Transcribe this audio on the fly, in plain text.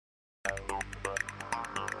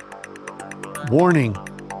Warning,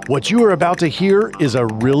 what you are about to hear is a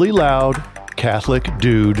really loud Catholic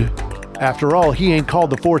dude. After all, he ain't called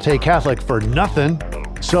the Forte Catholic for nothing.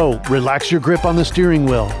 So relax your grip on the steering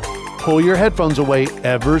wheel. Pull your headphones away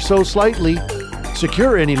ever so slightly.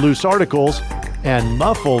 Secure any loose articles and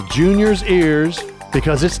muffle Junior's ears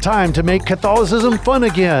because it's time to make Catholicism fun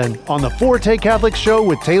again on the Forte Catholic Show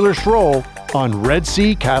with Taylor Schroll on Red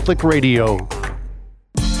Sea Catholic Radio.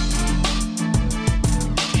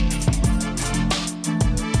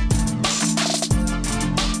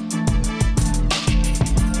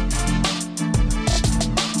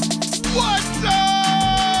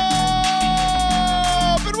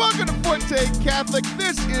 Catholic.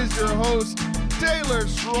 This is your host, Taylor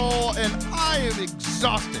Schroll, and I am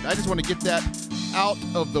exhausted. I just want to get that out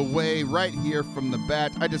of the way right here from the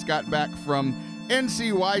bat. I just got back from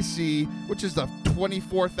NCYC, which is the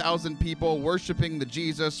 24,000 people worshiping the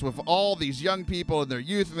Jesus with all these young people and their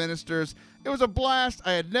youth ministers. It was a blast.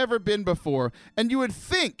 I had never been before. And you would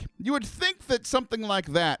think that something like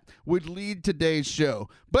that would lead today's show.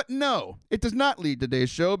 But no, it does not lead today's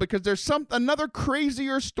show because there's another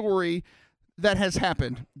crazier story that has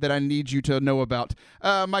happened that I need you to know about.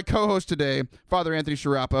 My co-host today, Father Anthony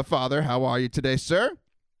Sciarappa. Father, how are you today, sir?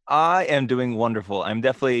 I am doing wonderful. I'm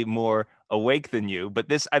definitely more awake than you, but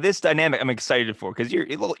this dynamic I'm excited for because you're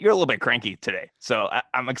a little bit cranky today, so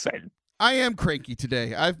I'm excited. I am cranky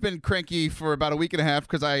today. I've been cranky for about a week and a half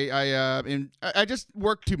because I just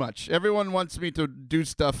work too much. Everyone wants me to do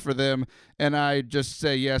stuff for them, and I just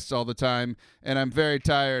say yes all the time, and I'm very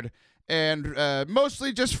tired. And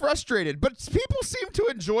mostly just frustrated. But people seem to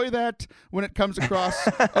enjoy that when it comes across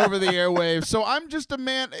over the airwaves. So I'm just a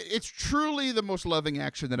man. It's truly the most loving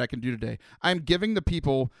action that I can do today. I'm giving the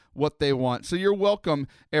people what they want. So you're welcome,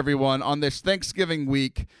 everyone, on this Thanksgiving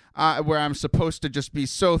week where I'm supposed to just be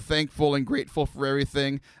so thankful and grateful for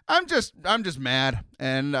everything. I'm just mad.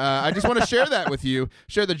 And I just want to share that with you,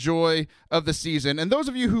 share the joy of the season. And those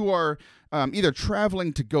of you who are either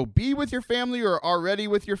traveling to go be with your family or already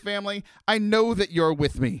with your family, I know that you're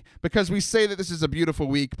with me because we say that this is a beautiful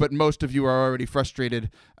week, but most of you are already frustrated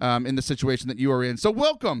in the situation that you are in. So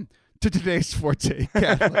welcome to today's Forte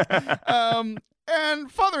Catholic.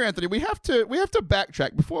 And Father Anthony, we have to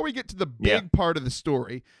backtrack before we get to the big part of the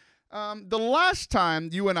story. The last time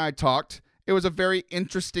you and I talked, it was a very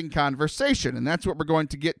interesting conversation, and that's what we're going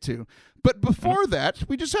to get to. But before that,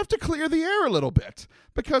 we just have to clear the air a little bit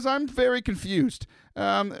because I'm very confused,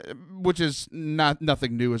 which is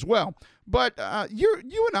nothing new as well. But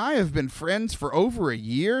you and I have been friends for over a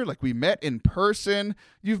year. Like, we met in person.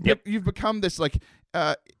 You've become this, like,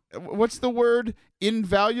 what's the word?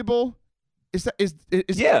 Invaluable?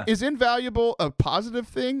 Is invaluable a positive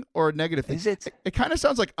thing or a negative thing? Is it? It kind of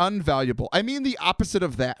sounds like unvaluable. I mean the opposite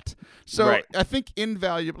of that. So right. I think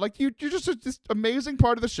invaluable, like you're just this amazing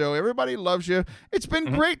part of the show. Everybody loves you. It's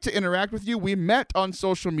been great to interact with you. We met on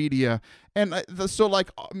social media. And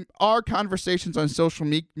our conversations on social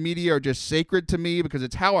media are just sacred to me because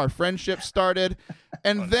it's how our friendship started.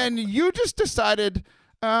 And then you just decided,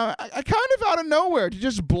 I kind of out of nowhere, to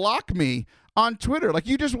just block me on Twitter. Like,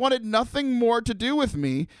 you just wanted nothing more to do with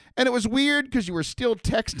me. And it was weird because you were still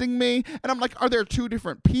texting me. And I'm like, are there two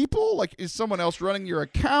different people? Like, is someone else running your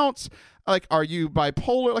accounts? Like, are you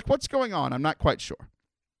bipolar? Like, what's going on? I'm not quite sure.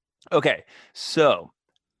 Okay, so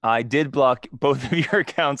I did block both of your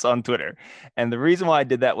accounts on Twitter. And the reason why I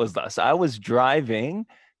did that was thus. I was driving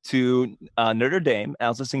to Notre Dame. And I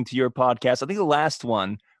was listening to your podcast. I think the last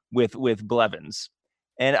one with Blevins.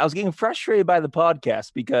 And I was getting frustrated by the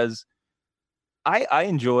podcast because I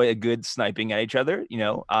enjoy a good sniping at each other. You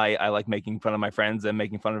know, I like making fun of my friends and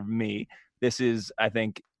making fun of me. This is, I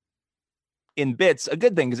think, in bits, a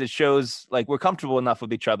good thing because it shows like we're comfortable enough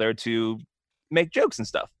with each other to make jokes and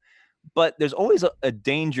stuff. But there's always a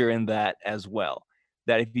danger in that as well,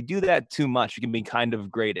 that if you do that too much, it can be kind of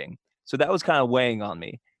grating. So that was kind of weighing on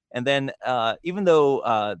me. And then even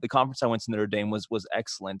though the conference I went to Notre Dame was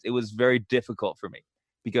excellent, it was very difficult for me.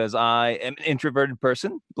 Because I am an introverted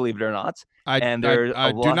person, believe it or not. I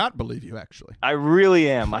do not believe you, actually. I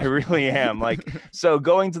really am. Like, so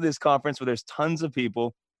going to this conference where there's tons of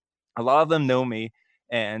people, a lot of them know me,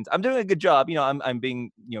 and I'm doing a good job. You know, I'm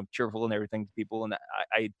being, cheerful and everything to people, and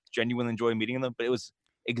I genuinely enjoy meeting them, but it was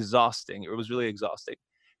exhausting. It was really exhausting.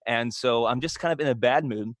 And so I'm just kind of in a bad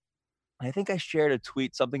mood. I think I shared a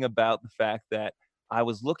tweet, something about the fact that I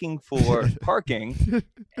was looking for parking,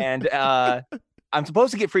 and I'm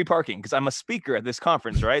supposed to get free parking because I'm a speaker at this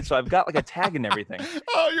conference, right? So I've got like a tag and everything.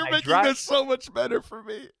 Oh, you're making this so much better for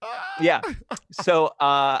me. Yeah. So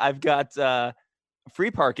I've got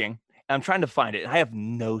free parking. And I'm trying to find it. I have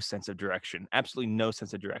no sense of direction, absolutely no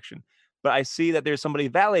sense of direction. but I see that there's somebody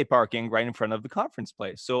valet parking right in front of the conference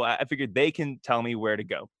place. So I figured they can tell me where to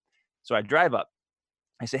go. So I drive up.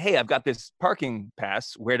 I say, hey, I've got this parking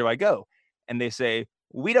pass. Where do I go? And they say,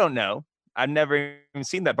 we don't know. I've never even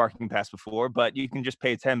seen that parking pass before, but you can just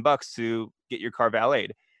pay $10 to get your car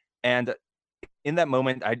valeted. And in that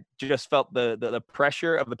moment, I just felt the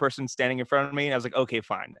pressure of the person standing in front of me. And I was like, okay,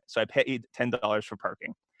 fine. So I paid $10 for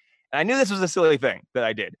parking. And I knew this was a silly thing that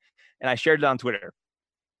I did. And I shared it on Twitter.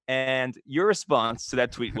 And your response to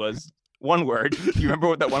that tweet was one word. Do you remember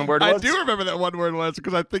what that one word was? I do remember that one word was,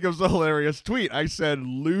 because I think it was a hilarious tweet. I said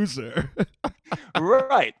loser.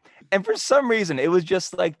 Right. And for some reason, it was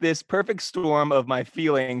just like this perfect storm of my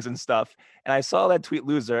feelings and stuff. And I saw that tweet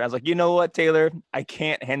loser. I was like, you know what, Taylor? I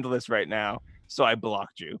can't handle this right now. So I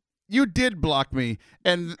blocked you. You did block me,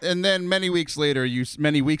 and then many weeks later, I just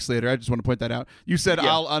want to point that out. You said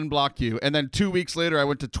I'll unblock you, and then 2 weeks later, I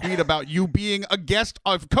went to tweet about you being a guest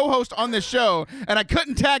of co-host on this show, and I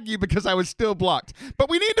couldn't tag you because I was still blocked. But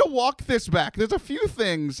we need to walk this back. There's a few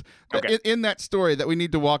things in that story that we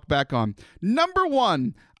need to walk back on. Number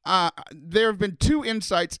one. There have been two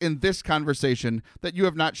insights in this conversation that you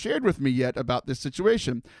have not shared with me yet about this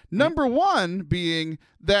situation. Number one being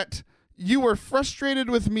that you were frustrated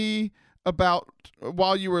with me about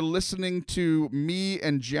while you were listening to me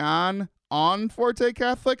and John on Forte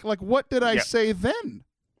Catholic. Like, what did I say then?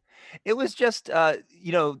 It was just, I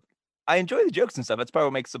enjoy the jokes and stuff. That's probably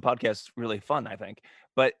what makes the podcast really fun, I think.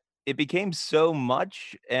 But it became so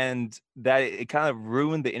much, and that it kind of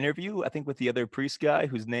ruined the interview, I think, with the other priest guy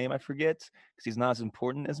whose name I forget because he's not as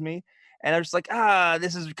important as me. And I was just like,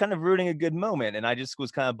 this is kind of ruining a good moment. And I just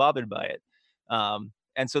was kind of bothered by it.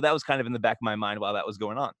 And so that was kind of in the back of my mind while that was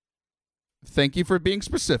going on. Thank you for being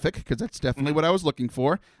specific, because that's definitely what I was looking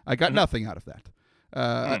for. I got nothing out of that.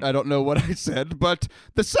 I don't know what I said. But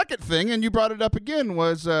the second thing, and you brought it up again,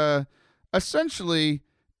 was essentially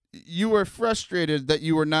you were frustrated that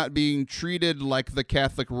you were not being treated like the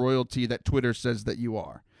Catholic royalty that Twitter says that you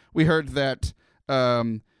are. We heard that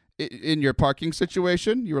in your parking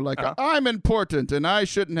situation. You were like, I'm important and I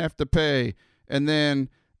shouldn't have to pay. And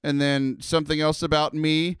then something else about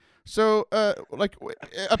me. So, apparently,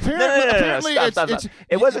 stop.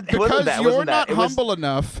 It wasn't that. Because you're not humble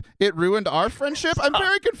enough, it ruined our friendship. I'm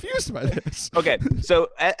very confused by this. Okay, so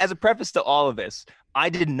as a preface to all of this, I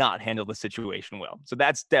did not handle the situation well. So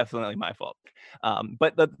that's definitely my fault.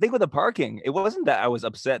 But the thing with the parking, it wasn't that I was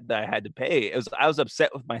upset that I had to pay. I was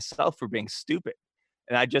upset with myself for being stupid.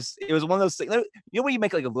 And it was one of those things, when you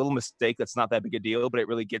make like a little mistake that's not that big a deal, but it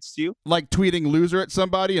really gets to you. Like tweeting loser at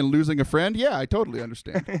somebody and losing a friend? Yeah, I totally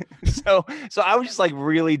understand. So I was just like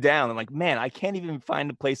really down. I'm like, man, I can't even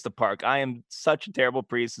find a place to park. I am such a terrible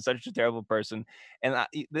priest and such a terrible person. And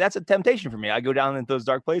that's a temptation for me. I go down into those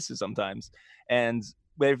dark places sometimes. And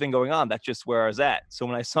with everything going on, that's just where I was at. So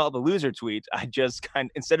when I saw the loser tweet, I just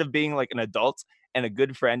instead of being like an adult and a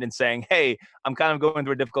good friend and saying, hey, I'm kind of going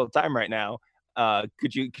through a difficult time right now.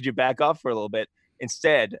 Could you back off for a little bit?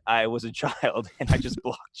 Instead, I was a child and I just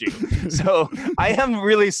blocked you. So I am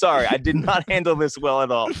really sorry. I did not handle this well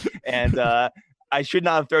at all. And I should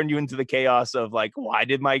not have thrown you into the chaos of like, why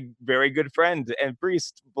did my very good friend and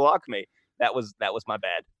priest block me? That was my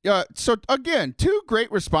bad. Yeah. So again, two great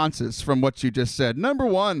responses from what you just said. Number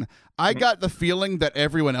one, I got the feeling that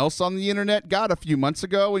everyone else on the internet got a few months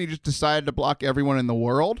ago when you just decided to block everyone in the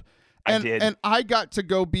world. And I got to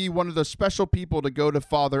go be one of the special people to go to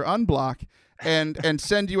Father Unblock and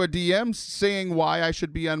send you a DM saying why I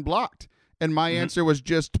should be unblocked. And my answer was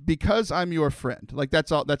just because I'm your friend. Like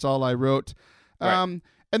that's all I wrote. Right.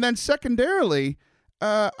 And then secondarily,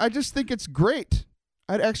 I just think it's great.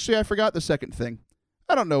 I forgot the second thing.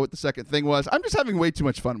 I don't know what the second thing was. I'm just having way too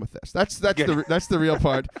much fun with this. That's the real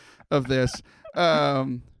part of this.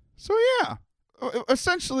 So yeah.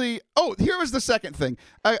 Essentially, here was the second thing.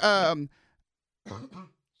 So I'm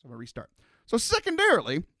gonna restart. So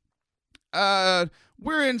secondarily,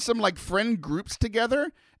 we're in some like friend groups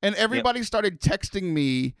together, and everybody started texting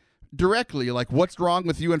me directly, like, "What's wrong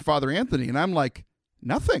with you and Father Anthony?" And I'm like,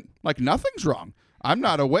 "Nothing. Like nothing's wrong. I'm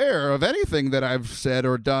not aware of anything that I've said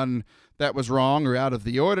or done that was wrong or out of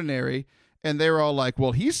the ordinary." And they were all like,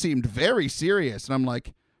 "Well, he seemed very serious," and I'm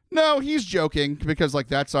like, "No, he's joking because like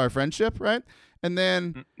that's our friendship, right?" And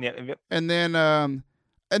then, and then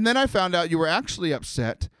I found out you were actually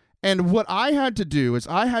upset. And what I had to do is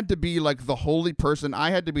I had to be like the holy person. I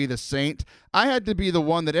had to be the saint. I had to be the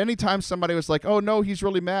one that anytime somebody was like, "Oh no, he's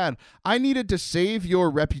really mad," I needed to save your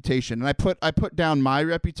reputation. And I put down my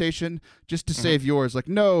reputation just to save yours. Like,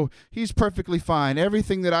 no, he's perfectly fine.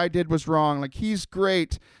 Everything that I did was wrong. Like, he's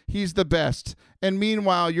great. He's the best. and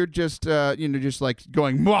meanwhile you're just just like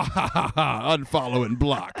going unfollow and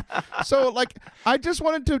block. So like I just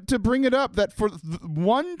wanted to bring it up that for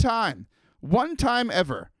one time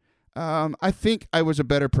ever, I think I was a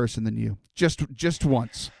better person than you. Just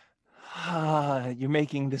once. You're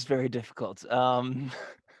making this very difficult.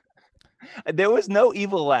 There was no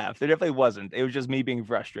evil laugh. There definitely wasn't. It was just me being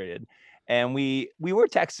frustrated. And we were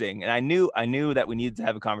texting, and I knew that we needed to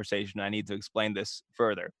have a conversation. I need to explain this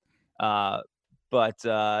further. But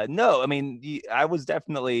no, I mean, I was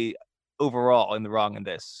definitely overall in the wrong in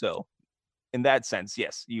this. So in that sense,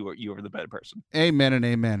 yes, you were the better person. Amen and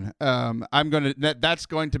amen. That's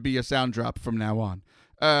going to be a sound drop from now on.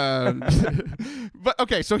 But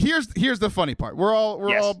okay, so here's the funny part. We're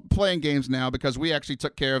all playing games now because we actually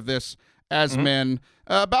took care of this as men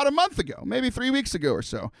about a month ago, maybe 3 weeks ago or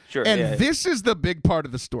so. Sure. And this is the big part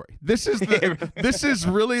of the story. This is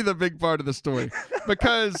really the big part of the story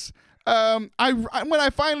because when I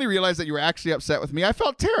finally realized that you were actually upset with me, I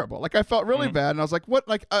felt terrible. Like I felt really bad, and I was like, "What?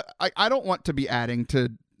 Like I don't want to be adding to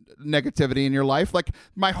negativity in your life. Like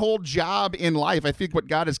my whole job in life, I think what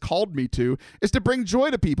God has called me to is to bring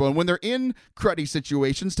joy to people, and when they're in cruddy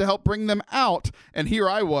situations, to help bring them out. And here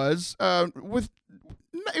I was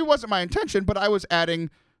it wasn't my intention, but I was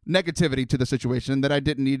adding negativity to the situation that I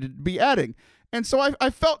didn't need to be adding. And so I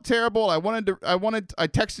felt terrible. I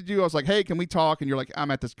texted you. I was like, hey, can we talk? And you're like,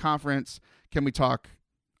 I'm at this conference. Can we talk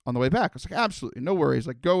on the way back? I was like, absolutely. No worries.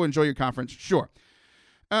 Like, go enjoy your conference. Sure.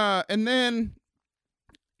 And then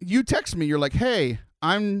you text me. You're like, hey,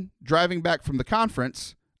 I'm driving back from the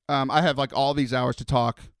conference. I have like all these hours to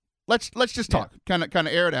talk. Let's just talk. Kind of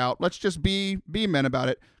air it out. Let's just be men about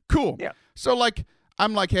it. Cool. Yeah. So like,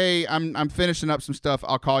 I'm like, hey, I'm finishing up some stuff.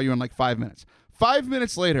 I'll call you in like 5 minutes. 5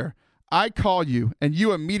 minutes later, I call you and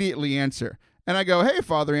you immediately answer. And I go, hey,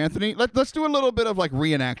 Father Anthony, let's do a little bit of like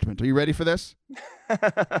reenactment. Are you ready for this?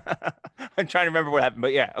 I'm trying to remember what happened,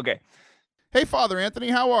 but yeah, okay. Hey, Father Anthony,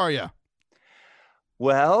 how are you?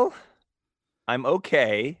 Well, I'm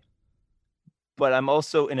okay, but I'm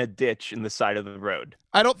also in a ditch in the side of the road.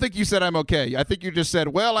 I don't think you said I'm okay. I think you just said,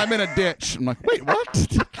 well, I'm in a ditch. I'm like, wait, what?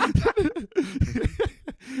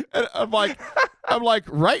 And I'm like,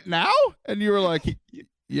 right now? And you were like,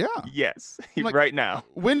 yeah. Yes, like, right now.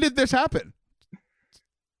 When did this happen?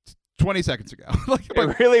 20 seconds ago.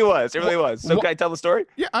 It really was. It really was. So can I tell the story?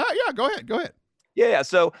 Yeah, go ahead. Yeah.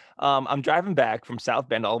 So I'm driving back from South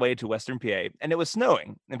Bend all the way to Western PA, and it was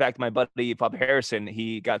snowing. In fact, my buddy, Bob Harrison,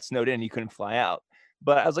 he got snowed in. He couldn't fly out.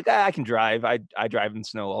 But I was like, I can drive. I drive in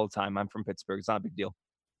snow all the time. I'm from Pittsburgh. It's not a big deal.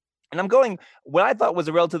 And I'm going what I thought was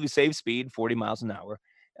a relatively safe speed, 40 miles an hour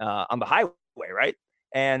on the highway, right?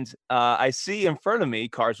 And I see in front of me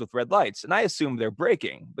cars with red lights, and I assumed they're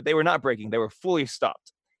braking, but they were not braking. They were fully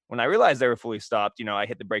stopped. When I realized they were fully stopped, I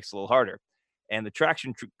hit the brakes a little harder, and the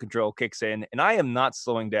traction control kicks in, and I am not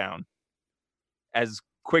slowing down as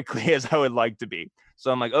quickly as I would like to be.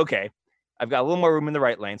 So I'm like, okay, I've got a little more room in the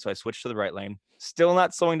right lane, so I switched to the right lane. Still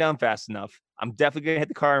not slowing down fast enough. I'm definitely going to hit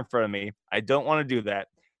the car in front of me. I don't want to do that.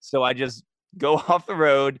 So I just go off the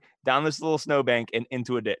road, down this little snowbank, and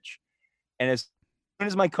into a ditch. And as soon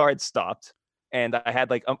as my car had stopped, and I had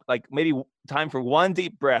like maybe time for one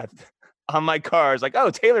deep breath on my car, I was like, oh,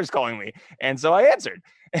 Taylor's calling me. And so I answered.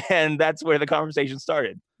 And that's where the conversation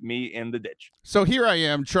started, me in the ditch. So here I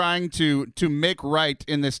am trying to make right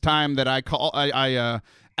in this time that I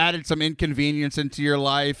added some inconvenience into your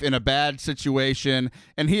life in a bad situation,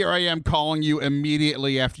 and here I am calling you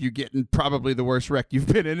immediately after you get in probably the worst wreck you've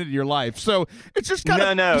been in your life. So it's just kind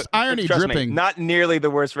of just irony dripping. Me, not nearly the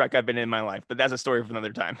worst wreck I've been in my life, but that's a story for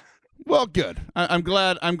another time. Well, good. I'm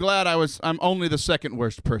glad I'm only the second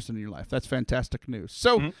worst person in your life. That's fantastic news.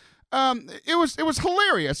 So it was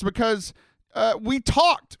hilarious because we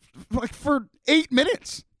talked like for 8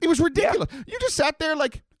 minutes. It was ridiculous. Yeah. You just sat there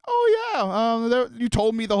like, oh, yeah. You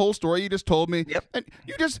told me the whole story. You just told me. Yep. And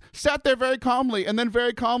you just sat there very calmly and then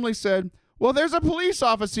very calmly said, well, there's a police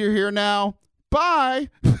officer here now. Bye.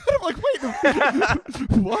 I'm like, wait.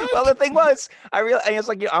 What? Well, the thing was, I was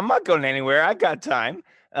like, I'm not going anywhere. I've got time.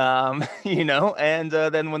 And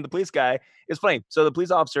then when the police guy, it's funny. So the police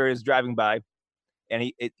officer is driving by and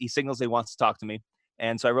he signals he wants to talk to me.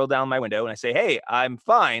 And so I roll down my window and I say, hey, I'm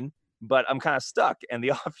fine, but I'm kind of stuck. And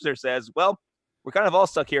the officer says, well, we're kind of all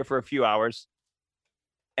stuck here for a few hours.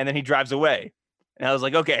 And then he drives away. And I was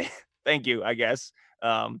like, okay, thank you, I guess.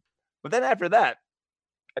 But then after that,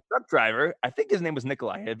 a truck driver, I think his name was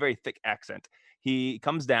Nikolai, he had a very thick accent. He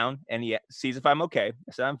comes down and he sees if I'm okay.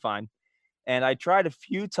 I said, I'm fine. And I tried a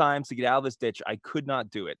few times to get out of this ditch. I could not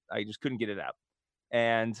do it. I just couldn't get it out.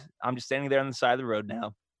 And I'm just standing there on the side of the road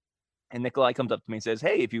now. And Nikolai comes up to me and says,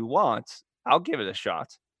 hey, if you want, I'll give it a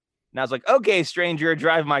shot. And I was like, okay, stranger,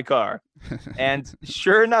 drive my car. And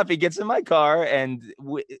sure enough, he gets in my car, and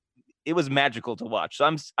it was magical to watch.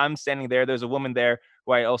 So I'm standing there. There's a woman there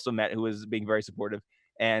who I also met who was being very supportive,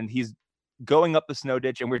 and he's going up the snow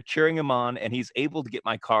ditch, and we're cheering him on, and he's able to get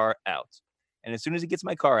my car out. And as soon as he gets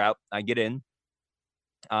my car out, I get in,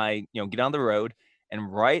 I get on the road,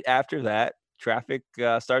 and right after that, traffic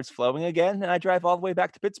starts flowing again, and I drive all the way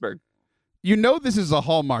back to Pittsburgh. This is a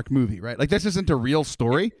Hallmark movie, right? Like, this isn't a real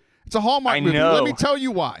story. It's a Hallmark movie. know. Let me tell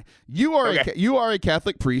you why. You are a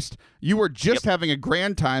Catholic priest. You were just having a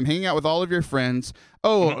grand time hanging out with all of your friends.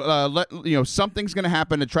 Something's going to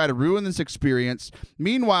happen to try to ruin this experience.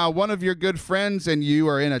 Meanwhile, one of your good friends and you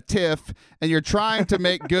are in a tiff, and you're trying to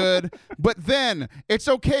make good. But then it's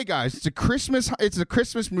okay, guys. It's a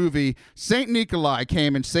Christmas movie. Saint Nikolai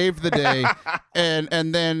came and saved the day,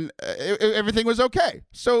 and then everything was okay.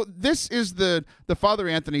 So this is the Father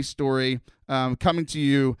Anthony story coming to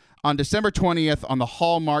you on December 20th on the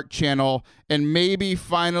Hallmark Channel, and maybe,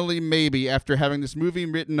 after having this movie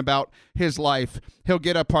written about his life, he'll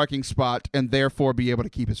get a parking spot and therefore be able to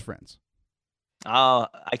keep his friends. I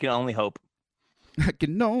can only hope. I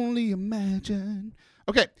can only imagine.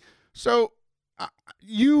 Okay, so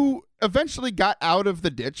you eventually got out of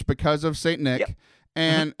the ditch because of St. Nick, Yep.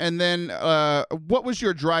 and then what was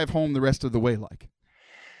your drive home the rest of the way like?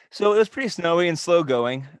 So it was pretty snowy and slow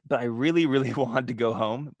going, but I really, really wanted to go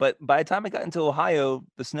home. But by the time I got into Ohio,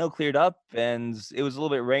 the snow cleared up and it was a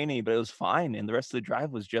little bit rainy, but it was fine. And the rest of the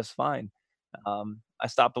drive was just fine. I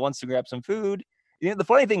stopped once to grab some food. The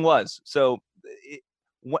funny thing was,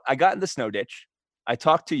 I got in the snow ditch. I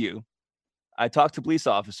talked to you. I talked to a police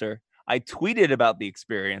officer. I tweeted about the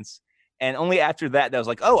experience. And only after that, I was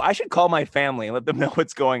like, oh, I should call my family and let them know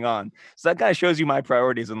what's going on. So that kind of shows you my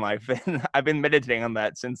priorities in life. And I've been meditating on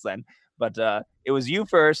that since then. But it was you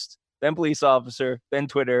first, then police officer, then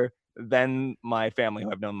Twitter, then my family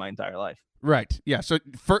who I've known my entire life. Right. Yeah. So,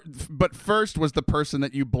 but first was the person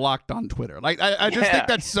that you blocked on Twitter. Like, I just think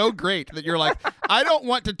that's so great that you're like, I don't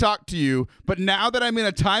want to talk to you, but now that I'm in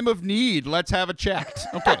a time of need, let's have a chat.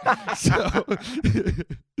 Okay. So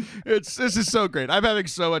this is so great. I'm having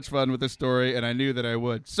so much fun with this story, and I knew that I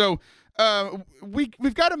would. So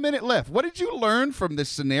we've got a minute left. What did you learn from this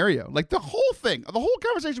scenario? Like the whole thing, the whole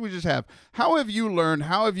conversation we just have. How have you learned?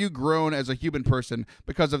 How have you grown as a human person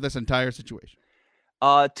because of this entire situation?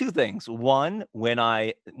 Two things. One, when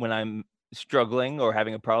I'm struggling or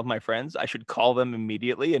having a problem with my friends, I should call them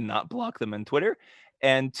immediately and not block them on Twitter.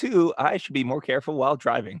 And two, I should be more careful while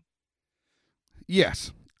driving.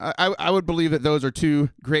 Yes. I would believe that those are two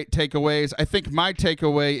great takeaways. I think my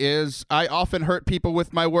takeaway is I often hurt people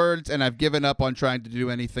with my words, and I've given up on trying to do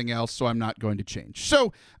anything else, so I'm not going to change.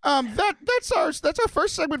 So that's our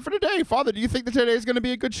first segment for today. Father, do you think that today is going to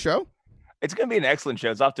be a good show? It's going to be an excellent show.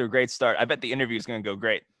 It's off to a great start. I bet the interview is going to go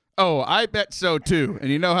great. Oh, I bet so too. And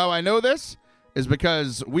you know how I know this? Is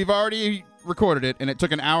because we've already recorded it, and it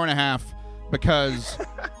took an hour and a half because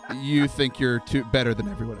you think you're better than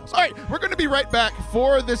everyone else. All right, we're going to be right back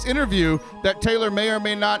for this interview that Taylor may or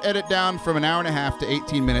may not edit down from an hour and a half to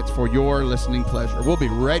 18 minutes for your listening pleasure. We'll be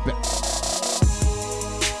right back.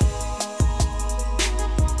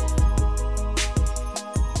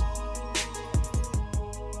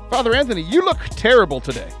 Father Anthony, you look terrible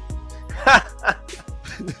today.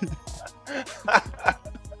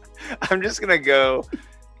 I'm just going to go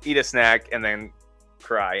eat a snack and then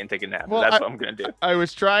cry and take a nap. Well, that's what I'm going to do. I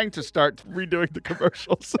was trying to start redoing the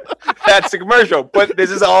commercials. That's the commercial, but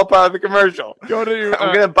this is all part of the commercial. I'm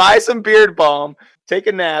going to buy some beard balm, take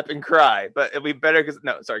a nap, and cry. But it'll be better because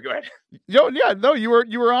go ahead.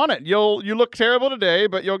 You were on it. You look terrible today,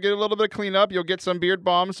 but you'll get a little bit of cleanup. You'll get some beard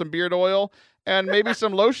balm, some beard oil, and maybe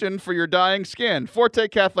some lotion for your dying skin.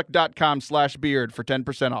 ForteCatholic.com/beard for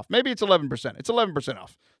 10% off. Maybe it's 11%. It's 11%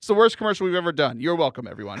 off. It's the worst commercial we've ever done. You're welcome,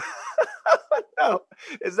 everyone. No.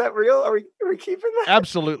 Is that real? Are we keeping that?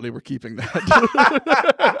 Absolutely, we're keeping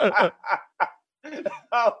that.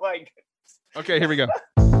 Oh, my goodness. Okay, here we go.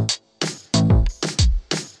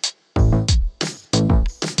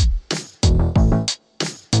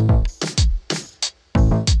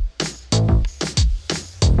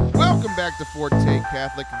 Welcome back to Forte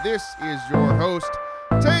Catholic. This is your host,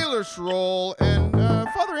 Taylor Schroll, and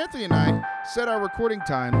Father Anthony and I set our recording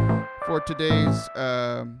time for today's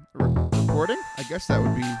recording. I guess that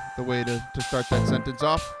would be the way to start that sentence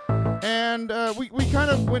off. And we kind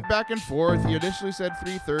of went back and forth. He initially said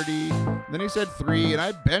 3:30, then he said 3, and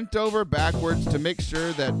I bent over backwards to make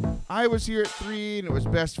sure that I was here at 3, and it was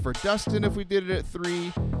best for Dustin if we did it at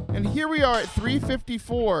 3. And here we are at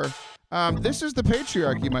 3:54. This is the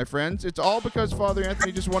patriarchy, my friends. It's all because Father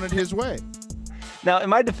Anthony just wanted his way. Now, in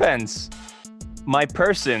my defense, my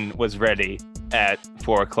person was ready at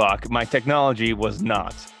 4 o'clock. My technology was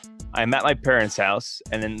not. I'm at my parents' house,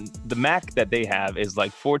 and then the Mac that they have is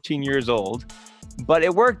like 14 years old. But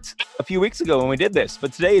it worked a few weeks ago when we did this.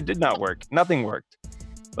 But today it did not work. Nothing worked.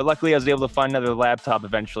 But luckily, I was able to find another laptop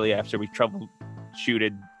eventually after we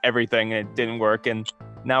troubleshooted everything and it didn't work. And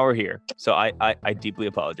now we're here. So I deeply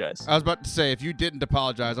apologize. I was about to say, if you didn't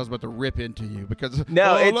apologize, I was about to rip into you because,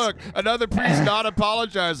 look, another priest not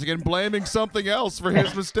apologizing and blaming something else for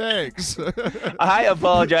his mistakes. I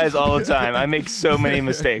apologize all the time. I make so many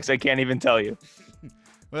mistakes. I can't even tell you.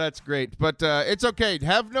 Well, that's great. But it's okay.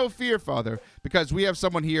 Have no fear, Father, because we have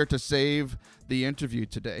someone here to save the interview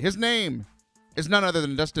today. His name is none other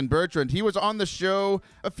than Dustin Bertrand. He was on the show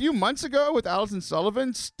a few months ago with Allison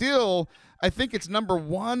Sullivan. Still, I think it's number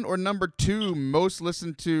 1 or number 2 most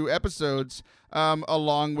listened to episodes,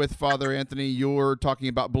 along with Father Anthony. You're talking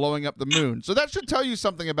about blowing up the moon. So that should tell you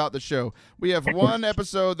something about the show. We have one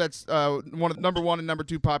episode that's number 1 and number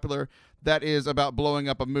 2 popular that is about blowing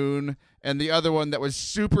up a moon, and the other one that was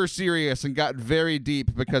super serious and got very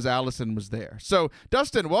deep because Allison was there. So,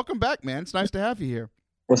 Dustin, welcome back, man. It's nice to have you here.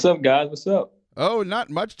 What's up, guys? What's up? Oh, not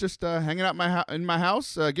much. Just hanging out in my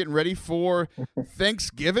house, getting ready for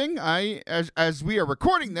Thanksgiving. As we are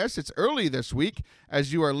recording this, it's early this week.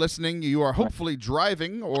 As you are listening, you are hopefully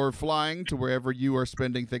driving or flying to wherever you are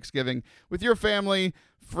spending Thanksgiving with your family,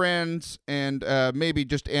 friends, and maybe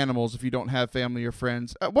just animals if you don't have family or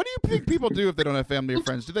friends. What do you think people do if they don't have family or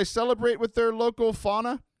friends? Do they celebrate with their local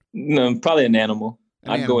fauna? No, probably an animal.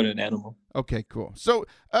 I'd go with an animal. Okay, cool. So,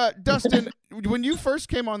 Dustin, when you first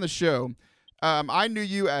came on the show, I knew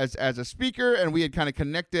you as a speaker, and we had kind of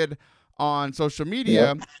connected on social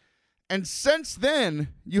media. Yep. And since then,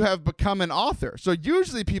 you have become an author. So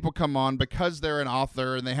usually people come on because they're an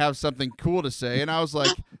author and they have something cool to say. And I was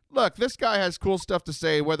like, look, this guy has cool stuff to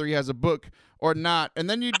say, whether he has a book or not. And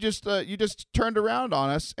then you just turned around on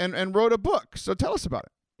us and wrote a book. So tell us about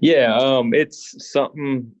it. Yeah, it's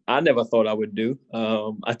something I never thought I would do.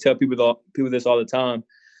 I tell people this all the time.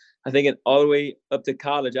 I think all the way up to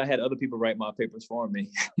college, I had other people write my papers for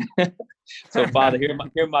me. So, Father, hear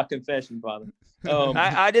my confession, Father.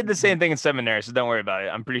 I did the same thing in seminary, so don't worry about it.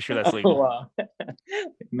 I'm pretty sure that's legal. Oh, wow.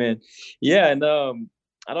 Man. Yeah, and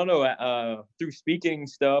I don't know, through speaking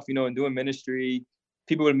stuff, and doing ministry,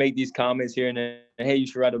 people would make these comments here and there. Hey, you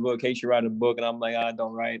should write a book. Hey, you should write a book. And I'm like, I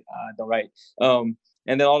don't write. And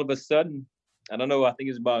then all of a sudden, I don't know, I think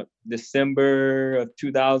it's about December of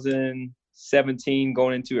 2017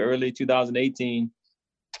 going into early 2018,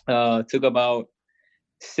 took about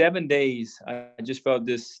 7 days. I just felt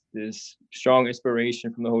this strong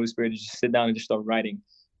inspiration from the Holy Spirit to just sit down and just start writing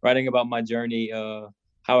about my journey,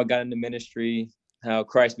 how I got into ministry, how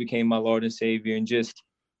Christ became my Lord and Savior, and just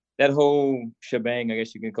that whole shebang, I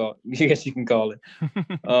guess you can call it.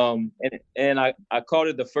 And I called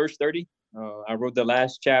it the First 30. I wrote the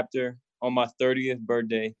last chapter on my 30th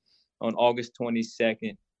birthday on August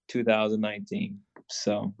 22nd, 2019.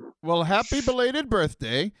 So, well, happy belated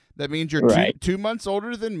birthday. That means you're right. 2 months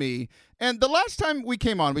older than me. And the last time we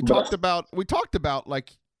came on, we talked about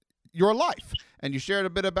like your life, and you shared a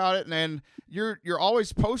bit about it. And you're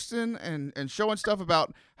always posting and showing stuff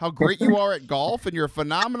about how great you are at golf, and you're a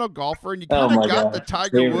phenomenal golfer, and you kind of got the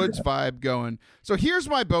Tiger Woods vibe going. So here's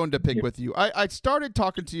my bone to pick with you. I started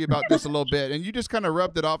talking to you about this a little bit, and you just kind of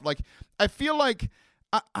rubbed it off. Like, I feel like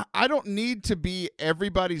I don't need to be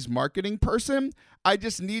everybody's marketing person. I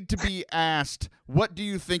just need to be asked, what do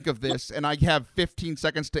you think of this? And I have 15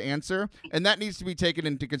 seconds to answer. And that needs to be taken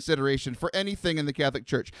into consideration for anything in the Catholic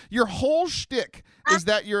Church. Your whole shtick is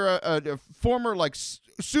that you're a former, like,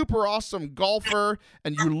 super awesome golfer,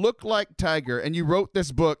 and you look like Tiger, and you wrote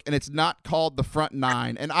this book, and it's not called The Front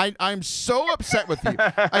Nine. And I'm so upset with you.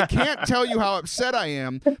 I can't tell you how upset I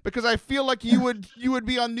am, because I feel like you would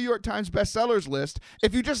be on New York Times bestsellers list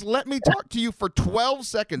if you just let me talk to you for 12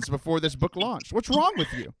 seconds before this book launched. What's wrong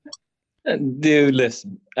with you? Dude,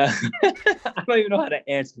 listen, I don't even know how to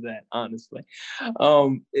answer that, honestly.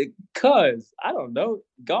 Because, I don't know,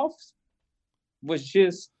 golf was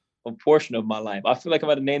just a portion of my life. I feel like if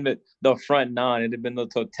I'd named it The Front Nine, it'd have been the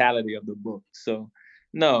totality of the book. So,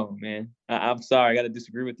 no, man, I'm sorry. I got to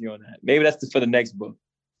disagree with you on that. Maybe that's for the next book.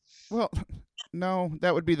 Well, no,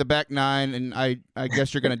 that would be the back nine, and I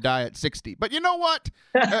guess you're going to die at 60. But you know what?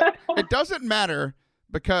 It doesn't matter,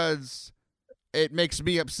 because it makes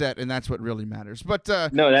me upset, and that's what really matters. But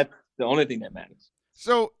no, that's the only thing that matters.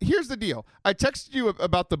 So here's the deal. I texted you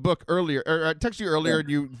about the book earlier, or I texted you earlier, and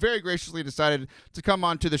you very graciously decided to come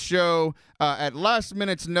on to the show at last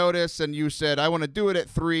minute's notice, and you said, I want to do it at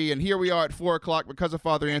 3, and here we are at 4 o'clock because of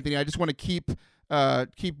Father Anthony. I just want to keep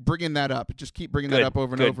bringing that up. Just keep bringing that up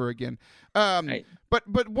over and over again. Right.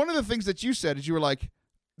 But one of the things that you said is you were like,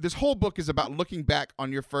 this whole book is about looking back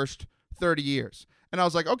on your first 30 years. And I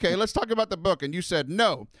was like, okay, let's talk about the book. And you said,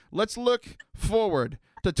 no, let's look forward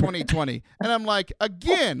to 2020. And I'm like,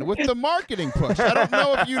 again, with the marketing push. I don't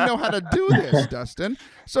know if you know how to do this, Dustin.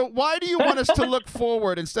 So why do you want us to look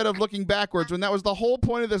forward instead of looking backwards when that was the whole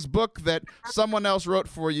point of this book that someone else wrote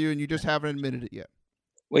for you and you just haven't admitted it yet?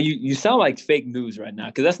 Well, you sound like fake news right now,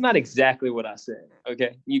 because that's not exactly what I said.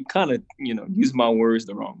 Okay, you kind of use my words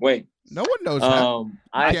the wrong way. No one knows that.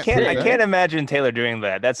 I can't imagine Taylor doing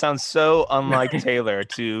that. That sounds so unlike Taylor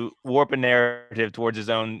to warp a narrative towards his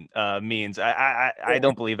own means. I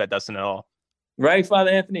don't believe that, Dustin, at all. Right,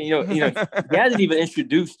 Father Anthony. He hasn't even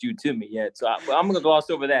introduced you to me yet, so I'm going to gloss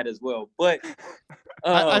over that as well. But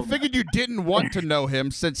I figured you didn't want to know him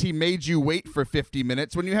since he made you wait for 50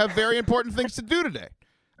 minutes when you have very important things to do today.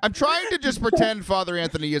 I'm trying to just pretend Father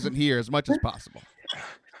Anthony isn't here as much as possible.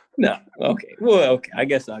 No, okay. Well, okay. I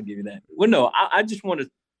guess I'll give you that. Well, no, I just want to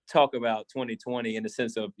talk about 2020 in the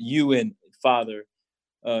sense of you and Father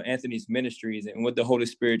Anthony's ministries and what the Holy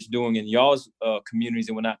Spirit's doing in y'all's communities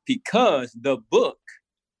and whatnot, because the book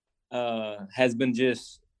has been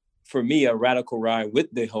just, for me, a radical ride with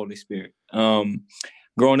the Holy Spirit.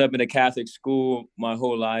 Growing up in a Catholic school my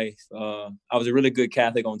whole life, I was a really good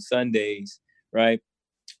Catholic on Sundays, right?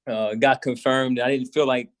 Got confirmed. I didn't feel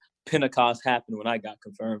like Pentecost happened when I got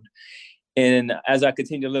confirmed. And as I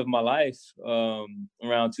continued to live my life,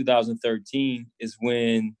 around 2013 is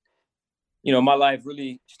when, my life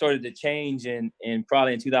really started to change. And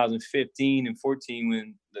probably in 2015 and 14,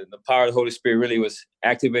 when the power of the Holy Spirit really was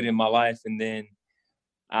activated in my life. And then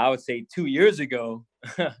I would say 2 years ago,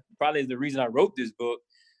 probably is the reason I wrote this book,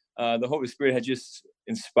 the Holy Spirit had just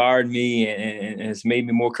inspired me and has made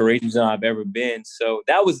me more courageous than I've ever been. So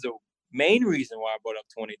that was the main reason why I brought up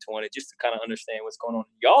 2020, just to kind of understand what's going on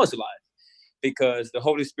in y'all's life, because the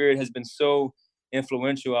Holy Spirit has been so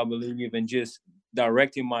influential, I believe, in just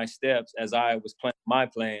directing my steps as I was planning my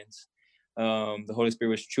plans. The Holy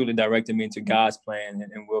Spirit was truly directing me into God's plan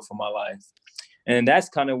and will for my life. And that's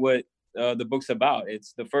kind of what the book's about.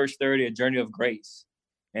 It's the first 30, a journey of grace,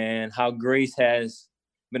 and how grace has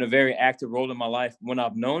been a very active role in my life when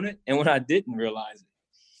I've known it and when I didn't realize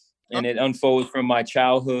it. And it unfolds from my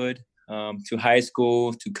childhood to high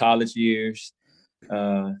school, to college years,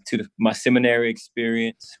 to my seminary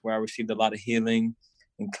experience, where I received a lot of healing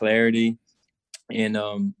and clarity, and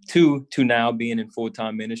to now being in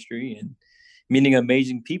full-time ministry and meeting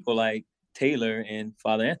amazing people like Taylor and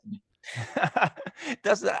Father Anthony.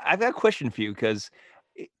 I've got a question for you, because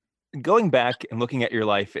going back and looking at your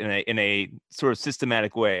life in a sort of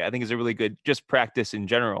systematic way, I think is a really good just practice in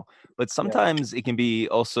general. But sometimes it can be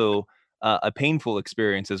also a painful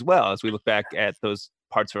experience as well, as we look back at those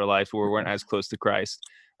parts of our life where we weren't as close to Christ.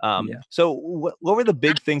 So what were the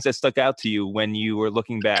big things that stuck out to you when you were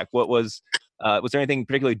looking back? What was there anything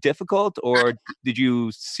particularly difficult, or did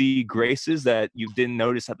you see graces that you didn't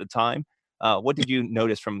notice at the time? What did you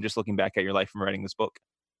notice from just looking back at your life from writing this book?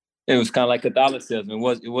 It was kind of like Catholicism.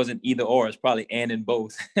 It wasn't either or. It's probably and in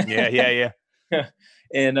both. Yeah.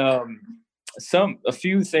 And a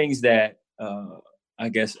few things that I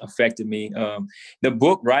guess affected me. The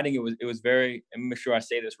book writing, it was very. Let me make sure I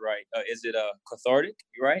say this right. Is it cathartic?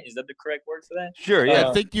 Right? Is that the correct word for that? Sure. Yeah.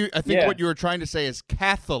 I think what you were trying to say is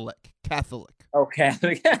Catholic. Oh,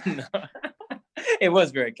 Catholic. No. It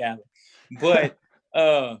was very Catholic, but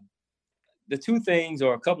the two things,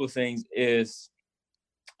 or a couple of things, is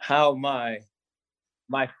how my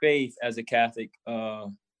faith as a Catholic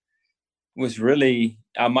was really,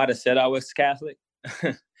 I might have said I was Catholic,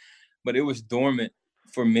 but it was dormant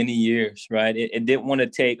for many years, right? It didn't want to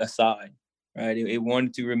take a side, right? It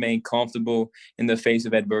wanted to remain comfortable in the face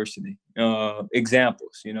of adversity.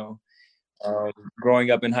 Examples, growing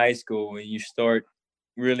up in high school, and you start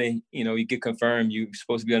really, you get confirmed, you're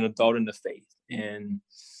supposed to be an adult in the faith. And,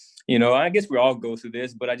 I guess we all go through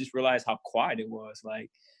this, but I just realized how quiet it was, like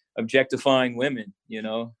objectifying women,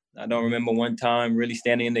 I don't remember one time really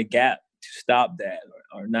standing in the gap to stop that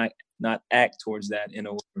or not act towards that in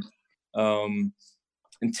a way.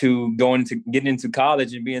 And to getting into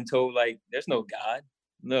college and being told, like, there's no God.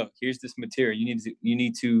 Look, here's this material. You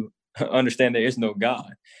need to understand there is no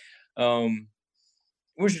God.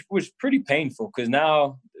 Which was pretty painful, because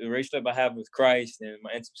now the relationship I have with Christ and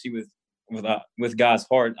my intimacy with God's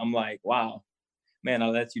heart, I'm like, wow, man, I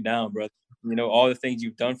let you down, brother. all the things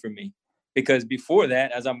you've done for me. Because before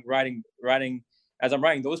that, as I'm writing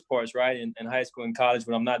those parts, right, in high school and college,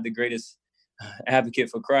 when I'm not the greatest advocate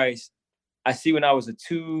for Christ, I see when I was a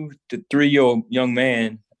 2 to 3 year old young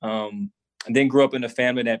man, and then grew up in a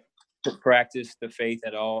family that practiced the faith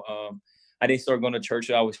at all. I didn't start going to church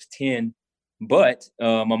till I was 10, but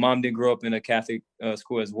my mom did grow up in a Catholic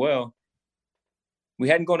school as well. We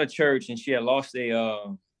hadn't gone to church, and she had lost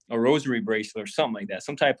a rosary bracelet or something like that,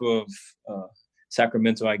 some type of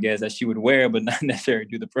sacramental, I guess, that she would wear, but not necessarily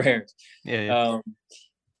do the prayers. Yeah.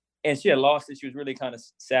 And she had lost it. She was really kind of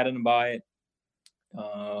saddened by it.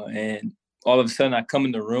 And all of a sudden, I come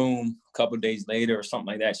in the room a couple of days later or something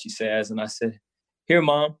like that, she says, and I said, "Here,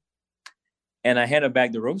 Mom." And I hand her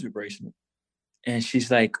back the rosary bracelet. And she's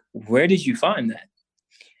like, "Where did you find that?"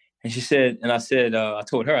 And she said, and I said, I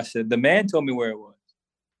told her, I said, "The man told me where it was."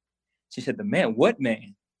 She said, "The man? What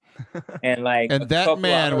man?" And that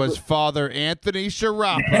man was Father Anthony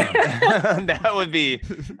Sciarappa. That would be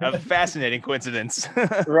a fascinating coincidence.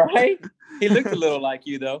 Right? He looked a little like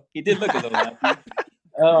you, though. He did look a little like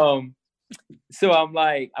you. So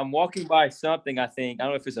I'm walking by something, I think. I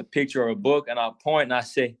don't know if it's a picture or a book, and I'll point and I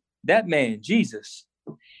say, "That man, Jesus."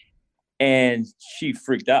 And she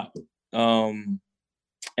freaked out.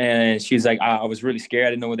 And she's like, I was really scared.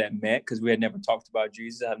 I didn't know what that meant because we had never talked about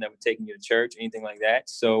Jesus. I've never taken you to church, anything like that.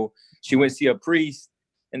 So she went to see a priest,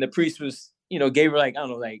 and the priest was, gave her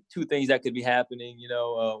 2 things that could be happening.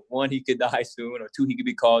 1, he could die soon, or 2, he could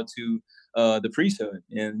be called to the priesthood.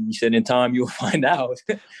 And he said, in time, you'll find out.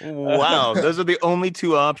 Wow. Those are the only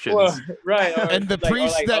 2 options. Well, right. And the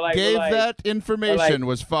priest that gave that information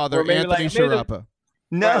was Father Anthony Sciarappa.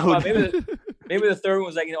 No. Right, maybe the third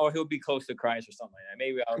one was or he'll be close to Christ or something like that.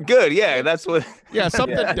 Maybe Good, yeah, that's what. Yeah,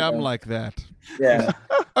 something dumb like that. Yeah.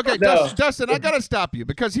 Okay, no. Dustin, I gotta stop you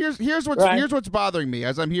because here's what's bothering me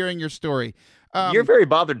as I'm hearing your story. You're very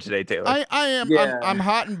bothered today, Taylor. I am. Yeah. I'm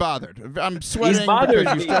hot and bothered. I'm sweating. He's bothering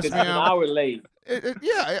because me you stress because me I'm an out. hour late.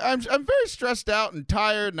 I'm very stressed out and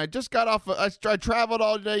tired, and I just got off. I traveled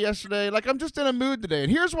all day yesterday. I'm just in a mood today,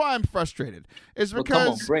 and here's why I'm frustrated. Is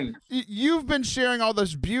because you've been sharing all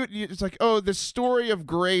this beauty. It's this story of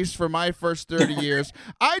grace for my first 30 years.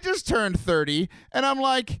 I just turned 30, and I'm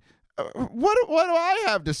like, what do I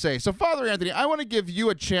have to say? So, Father Anthony, I want to give you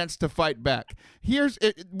a chance to fight back.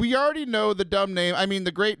 We already know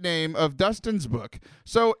the great name of Dustin's book.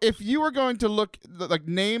 So, if you were going to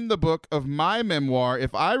name the book of my memoir,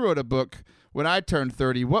 if I wrote a book when I turned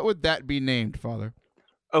 30, what would that be named, Father?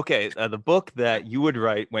 Okay, the book that you would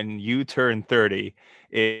write when you turn 30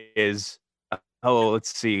 is,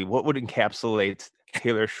 let's see, what would encapsulate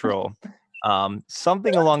Taylor Schroll?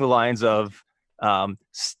 Something along the lines of,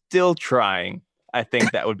 still trying. I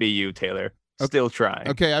think that would be you, Taylor. Still trying.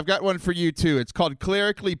 Okay, I've got one for you too. It's called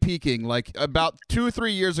Clerically Peaking. About 2 or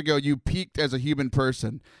 3 years ago, you peaked as a human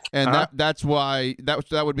person, and that's why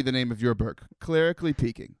that would be the name of your book, Clerically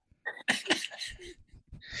Peaking.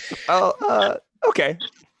 Okay.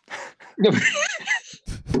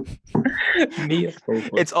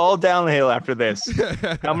 It's all downhill after this.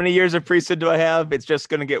 How many years of priesthood do I have? It's just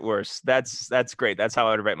gonna get worse. That's great. That's how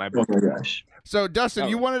I would write my book. Oh my gosh. So, Dustin,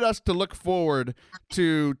 you wanted us to look forward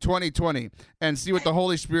to 2020 and see what the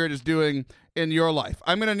Holy Spirit is doing in your life.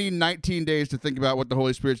 I'm going to need 19 days to think about what the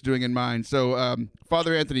Holy Spirit's doing in mine. So,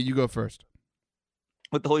 Father Anthony, you go first.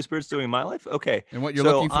 What the Holy Spirit's doing in my life? Okay. And what you're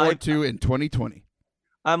looking forward to in 2020.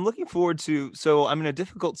 I'm looking forward to, I'm in a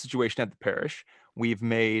difficult situation at the parish. We've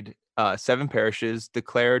made 7 parishes,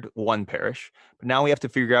 declared 1 parish, but now we have to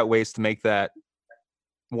figure out ways to make that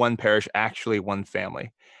 1 parish actually 1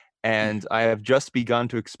 family. And I have just begun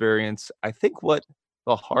to experience, I think, what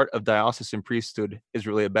the heart of diocesan priesthood is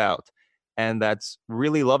really about. And that's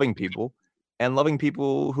really loving people, and loving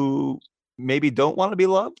people who maybe don't want to be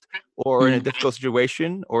loved, or in a difficult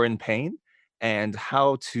situation, or in pain, and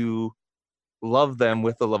how to love them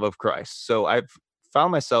with the love of Christ. So I've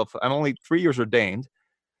found myself, I'm only 3 years ordained,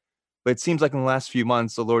 but it seems like in the last few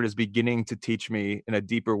months, the Lord is beginning to teach me in a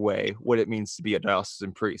deeper way what it means to be a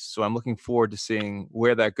diocesan priest. So I'm looking forward to seeing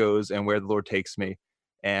where that goes and where the Lord takes me,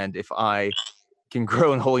 and if I can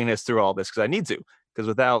grow in holiness through all this, because I need to, because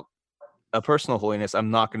without a personal holiness, I'm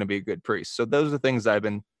not going to be a good priest. So those are the things I've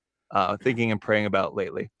been thinking and praying about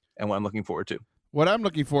lately, and what I'm looking forward to. What I'm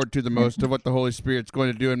looking forward to the most of what the Holy Spirit's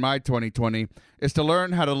going to do in my 2020 is to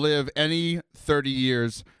learn how to live any 30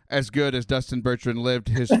 years as good as Dustin Bertrand lived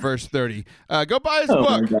his first 30. Go buy his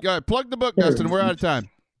book. Plug the book, Dustin. We're out of time.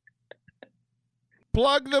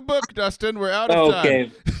 Plug the book, Dustin. We're out of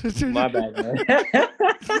time. Okay. My bad, man.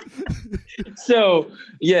 So,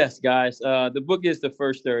 yes, guys, the book is The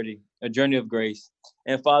First 30, A Journey of Grace.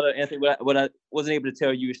 And Father Anthony, what I wasn't able to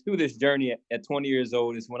tell you is through this journey at 20 years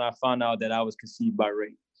old is when I found out that I was conceived by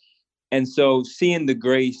rape. And so seeing the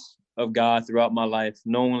grace of God throughout my life,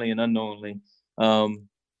 knowingly and unknowingly,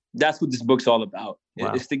 that's what this book's all about.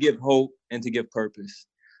 Wow. It's to give hope and to give purpose.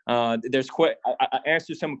 I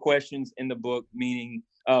answered some questions in the book, meaning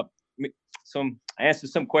I answered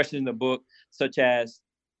some questions in the book, such as,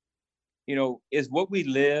 is what we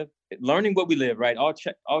live, learning what we live, right? All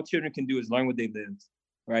children can do is learn what they live,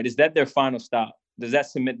 right? Is that their final stop? Does that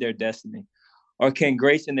cement their destiny? Or can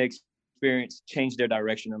grace and their experience change their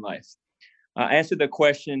direction in life? I answered the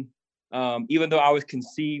question, even though I was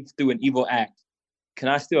conceived through an evil act, can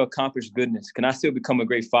I still accomplish goodness? Can I still become a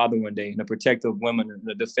great father one day and a protector of women and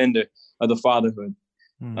a defender of the fatherhood?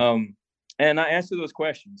 And I answered those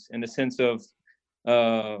questions in the sense of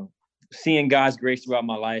seeing God's grace throughout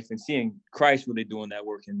my life and seeing Christ really doing that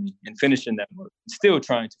work in me and finishing that work, still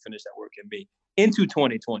trying to finish that work in me into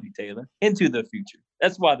 2020, Taylor, into the future.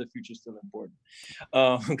 That's why the future is still important,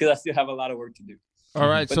 because I still have a lot of work to do. All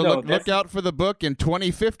right, but so look out for the book in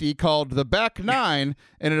 2050 called The Back Nine,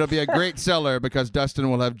 and it'll be a great seller because Dustin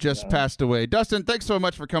will have just passed away. Dustin, thanks so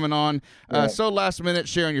much for coming on. So last minute,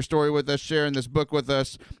 sharing your story with us, sharing this book with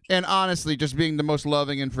us, and honestly, just being the most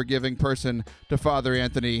loving and forgiving person to Father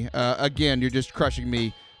Anthony. Again, you're just crushing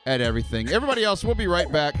me at everything. Everybody else, we'll be right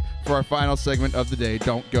back for our final segment of the day.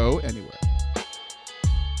 Don't go anywhere.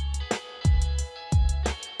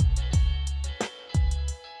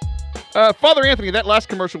 Father Anthony, that last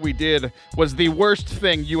commercial we did was the worst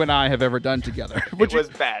thing you and I have ever done together. It was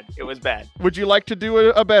bad. It was bad. Would you like to do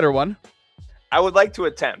a better one? I would like to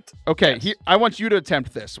attempt. Okay, yes. I want you to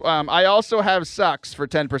attempt this. I also have socks for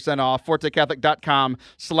 10% off,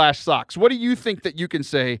 fortecatholic.com/socks. What do you think that you can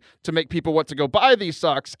say to make people want to go buy these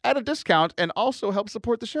socks at a discount and also help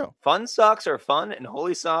support the show? Fun socks are fun and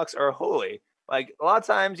holy socks are holy. Like, a lot of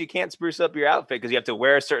times you can't spruce up your outfit because you have to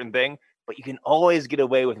wear a certain thing, but you can always get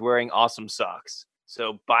away with wearing awesome socks.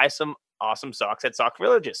 So buy some awesome socks at Sock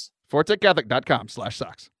Villages.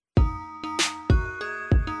 fortecatholic.com/socks.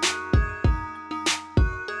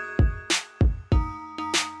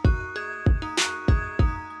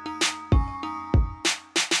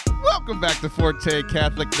 Welcome back to Forte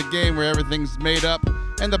Catholic, the game where everything's made up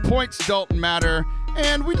and the points don't matter,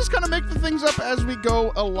 and we just kind of make the things up as we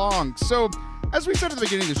go along. So, as we said at the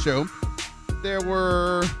beginning of the show, there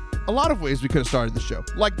were a lot of ways we could have started the show.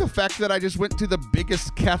 Like the fact that I just went to the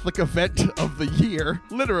biggest Catholic event of the year,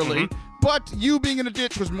 literally. But you being in a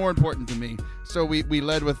ditch was more important to me. So we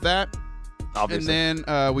led with that. Obviously. And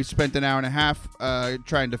then we spent an hour and a half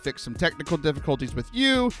trying to fix some technical difficulties with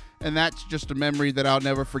you. And that's just a memory that I'll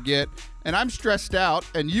never forget. And I'm stressed out,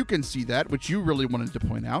 and you can see that, which you really wanted to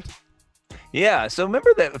point out. Yeah. So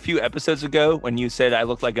remember that a few episodes ago when you said I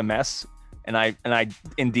looked like a mess? And I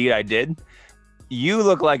indeed I did. You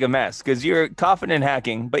look like a mess because you're coughing and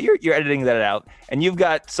hacking, but you're editing that out, and you've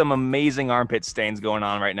got some amazing armpit stains going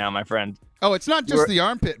on right now, my friend. Oh, it's not just the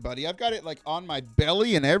armpit, buddy. I've got it like on my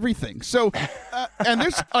belly and everything. So, and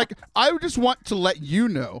there's like, I just want to let you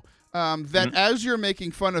know that as you're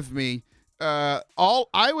making fun of me, I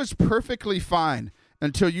was perfectly fine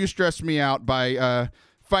until you stressed me out by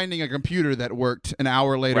finding a computer that worked an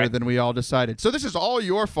hour later than we all decided. So this is all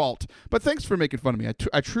your fault. But thanks for making fun of me.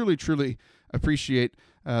 I truly, truly appreciate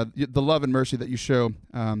the love and mercy that you show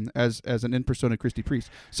as an in persona Christi priest.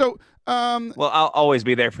 So, well, I'll always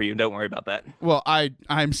be there for you. Don't worry about that. Well,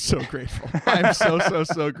 I'm so grateful. I'm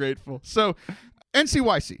so grateful. So,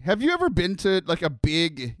 NCYC, have you ever been to like a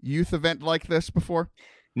big youth event like this before?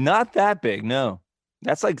 Not that big, no.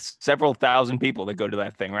 That's like several thousand people that go to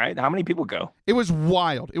that thing, right? How many people go? It was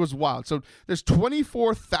wild. So there's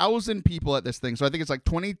 24,000 people at this thing. So I think it's like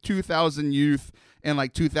 22,000 youth and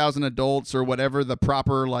like 2,000 adults or whatever the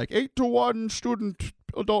proper like 8-to-1 student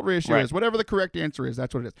adult ratio is. Whatever the correct answer is,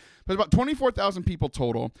 that's what it is. But about 24,000 people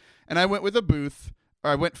total. And I went with a booth, or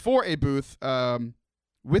I went for a booth,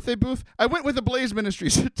 with a booth? I went with the Blaze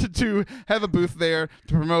Ministries to have a booth there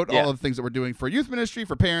to promote all of the things that we're doing for youth ministry,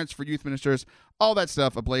 for parents, for youth ministers, all that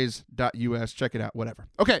stuff, ablaze.us. Check it out, whatever.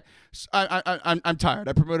 Okay, so I'm tired.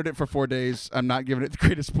 I promoted it for 4 days. I'm not giving it the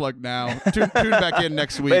greatest plug now. Tune back in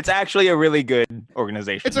next week. But it's actually a really good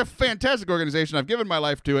organization. It's a fantastic organization. I've given my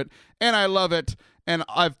life to it, and I love it, and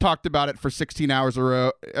I've talked about it for 16 hours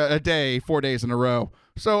a day, 4 days in a row.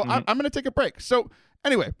 So I'm going to take a break. So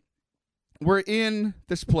anyway, we're in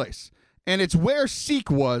this place, and it's where Seek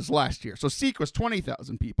was last year. So Seek was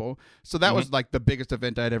 20,000 people. So that was like the biggest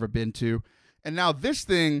event I'd ever been to. And now this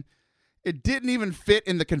thing, it didn't even fit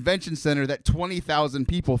in the convention center that 20,000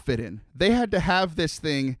 people fit in. They had to have this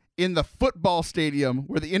thing in the football stadium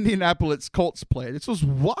where the Indianapolis Colts play. This was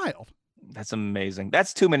wild. That's amazing.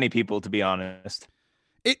 That's too many people, to be honest.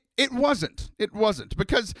 It wasn't. It wasn't,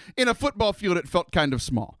 because in a football field it felt kind of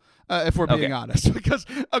small, if we're being honest. Because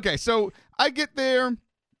so I get there,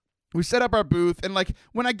 we set up our booth, and like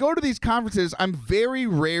when I go to these conferences, I'm very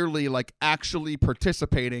rarely like actually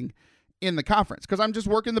participating in the conference because I'm just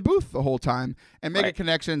working the booth the whole time and making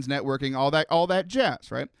connections, networking, all that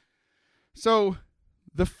jazz, right? So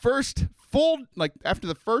the first after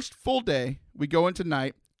the first full day, we go into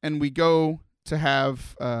night and we go to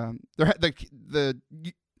have the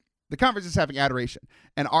conference is having adoration,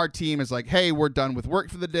 and our team is like, hey, we're done with work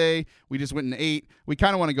for the day. We just went and ate. We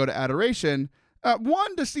kind of want to go to adoration.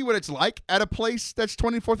 One, to see what it's like at a place that's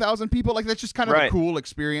 24,000 people. Like, that's just kind of a cool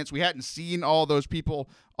experience. We hadn't seen all those people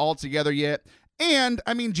all together yet. And,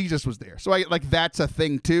 I mean, Jesus was there. So, that's a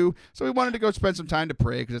thing, too. So, we wanted to go spend some time to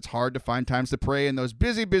pray because it's hard to find times to pray in those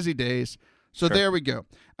busy, busy days. So, there we go.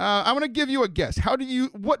 I want to give you a guess.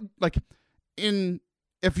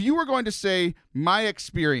 If you were going to say my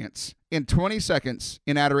experience in 20 seconds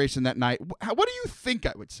in adoration that night, what do you think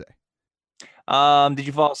I would say? Did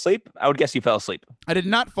you fall asleep? I would guess you fell asleep. I did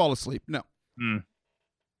not fall asleep. No.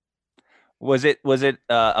 Was it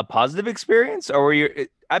a positive experience, or were you?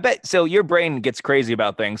 I bet so. Your brain gets crazy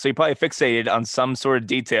about things, so you probably fixated on some sort of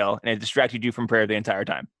detail, and it distracted you from prayer the entire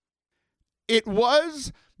time. It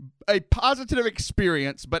was a positive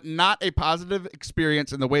experience, but not a positive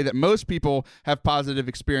experience in the way that most people have positive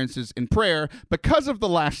experiences in prayer because of the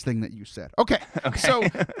last thing that you said. Okay. So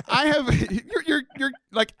I have, you're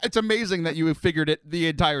like, it's amazing that you have figured the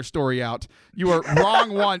entire story out. You were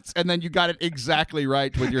wrong once, and then you got it exactly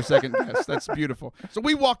right with your second guess. That's beautiful. So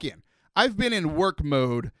we walk in. I've been in work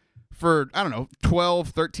mode for, 12,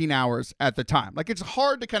 13 hours at the time. Like, it's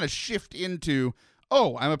hard to kind of shift into,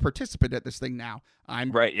 oh, I'm a participant at this thing now.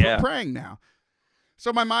 I'm praying now.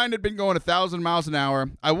 So my mind had been going 1,000 miles an hour.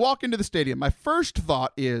 I walk into the stadium. My first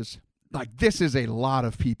thought is, like, this is a lot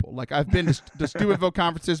of people. Like, I've been to Steubenville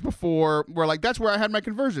conferences before where, like, that's where I had my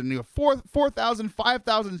conversion. 4,000,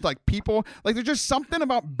 5,000, like, people. Like, there's just something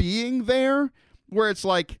about being there where it's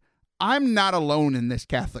like, I'm not alone in this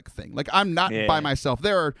Catholic thing. Like, I'm not by myself.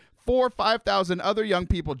 There are 4,000 or 5,000 other young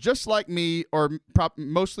people just like me, or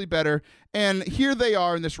mostly better, and here they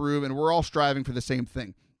are in this room, and we're all striving for the same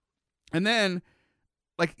thing. And then,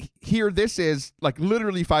 like, here this is, like,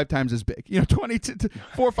 literally 5 times as big. 4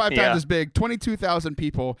 or 5 times as big, 22,000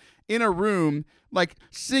 people in a room, like,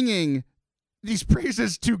 singing these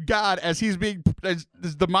praises to God as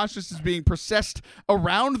the monstrance is being processed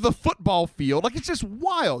around the football field. Like, it's just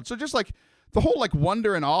wild. So just, like, the whole, like,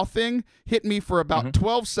 wonder and awe thing hit me for about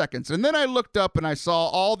 12 seconds. And then I looked up and I saw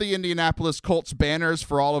all the Indianapolis Colts banners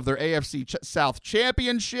for all of their AFC South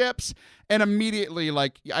championships. And immediately,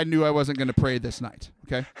 like, I knew I wasn't going to pray this night.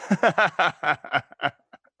 Okay.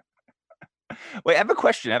 Wait, I have a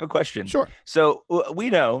question. Sure. So we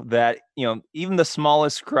know that, even the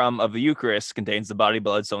smallest crumb of the Eucharist contains the body,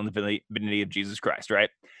 blood, soul, and divinity of Jesus Christ, right?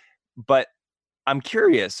 But I'm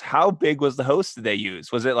curious, how big was the host that they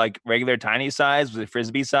used? Was it like regular tiny size? Was it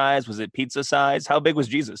Frisbee size? Was it pizza size? How big was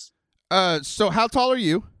Jesus? So how tall are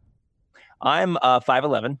you? I'm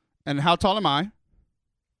 5'11". And how tall am I?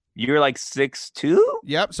 You're like 6'2"?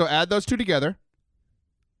 Yep. So add those two together.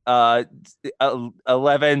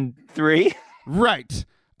 11'3". Right.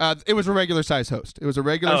 It was a regular size host. It was a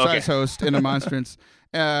regular size host in a monstrance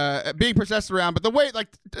being processed around. But the way,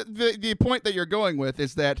 like, the point that you're going with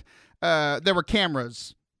is that there were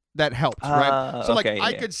cameras that helped, right? So, like,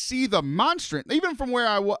 I could see the monstrance even from where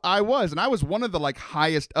I was, and I was one of the, like,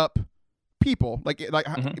 highest up people, like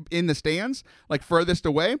in the stands, like, furthest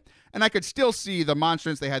away, and I could still see the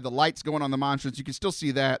monstrance. They had the lights going on the monstrance. You could still see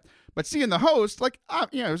that, but seeing the host, like,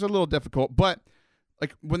 it was a little difficult. But,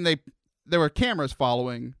 like, when there were cameras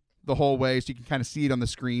following the whole way, so you can kind of see it on the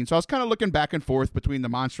screen. So I was kind of looking back and forth between the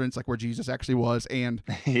monstrance, like where Jesus actually was, and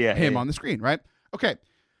him on the screen, right? Okay.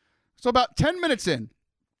 So about 10 minutes in,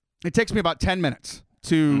 it takes me about 10 minutes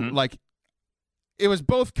to, like, it was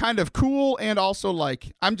both kind of cool and also,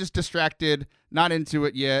 like, I'm just distracted, not into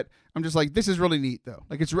it yet. I'm just like, this is really neat, though.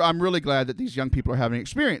 Like, I'm really glad that these young people are having an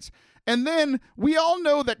experience. And then we all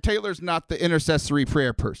know that Taylor's not the intercessory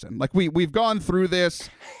prayer person. Like, we've gone through this,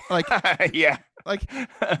 like, like,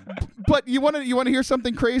 but you want to hear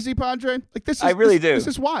something crazy, Padre? Like, this is, I really do. This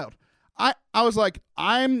is wild. I was like,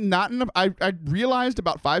 I'm not in I realized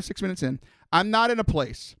about 5-6 minutes in, I'm not in a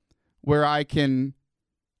place where I can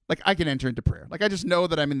enter into prayer. Like, I just know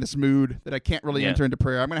that I'm in this mood that I can't really enter into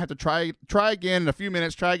prayer. I'm going to have to try again in a few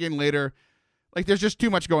minutes, try again later. Like, there's just too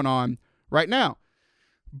much going on right now.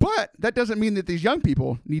 But that doesn't mean that these young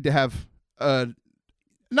people need to have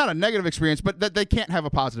not a negative experience, but that they can't have a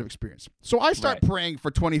positive experience. So I start praying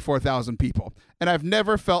for 24,000 people, and I've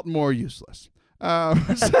never felt more useless.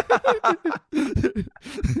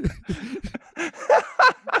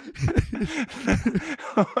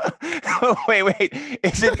 Wait.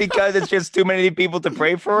 Is it because it's just too many people to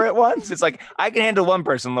pray for at once? It's like, I can handle one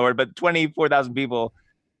person, Lord, but 24,000 people.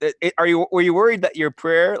 Were you worried that your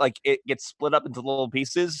prayer, like, it gets split up into little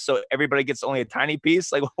pieces, so everybody gets only a tiny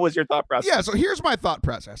piece? Like, what was your thought process? Yeah, so here's my thought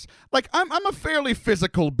process. Like, I'm a fairly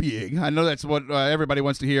physical being. I know that's what everybody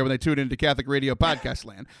wants to hear when they tune into Catholic Radio podcast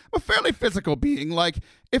land. I'm a fairly physical being. Like,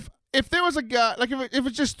 if there was a guy, like, if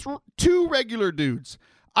it's just two regular dudes,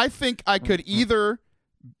 I think I could either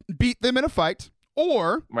beat them in a fight,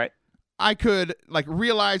 or I could, like,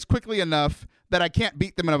 realize quickly enough that I can't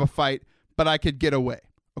beat them in a fight, but I could get away.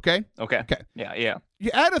 Okay. Yeah. You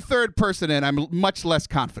add a third person in, I'm much less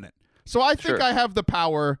confident. So I think I have the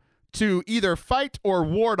power to either fight or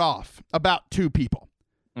ward off about two people.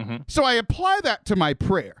 Mm-hmm. So I apply that to my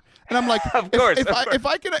prayer, and I'm like,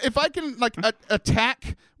 if I can like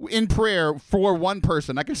attack in prayer for one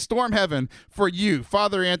person, I can storm heaven for you,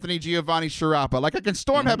 Father Anthony Giovanni Sciarappa. Like, I can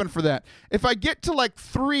storm heaven for that. If I get to like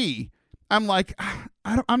 3. I'm like,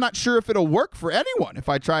 I'm not sure if it'll work for anyone if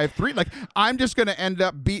I try 3. Like, I'm just going to end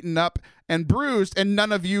up beaten up and bruised, and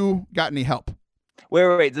none of you got any help.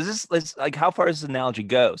 Wait. Let's like, how far does this analogy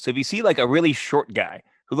go? So if you see like a really short guy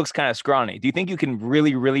who looks kind of scrawny, do you think you can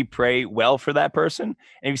really, really pray well for that person? And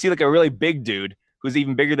if you see like a really big dude who's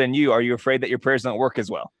even bigger than you, are you afraid that your prayers don't work as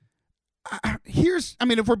well?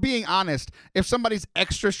 If we're being honest, if somebody's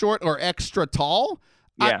extra short or extra tall,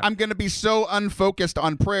 I'm going to be so unfocused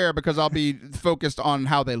on prayer because I'll be focused on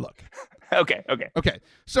how they look. Okay.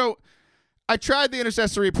 So I tried the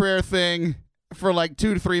intercessory prayer thing for like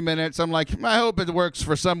 2 to 3 minutes. I'm like, I hope it works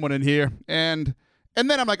for someone in here. And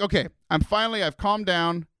then I'm like, okay, I've calmed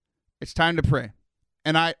down. It's time to pray.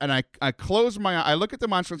 And I close my eye. I look at the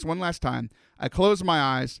monstrance one last time. I close my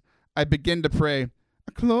eyes. I begin to pray.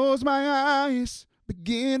 I close my eyes.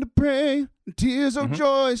 Begin to pray, tears of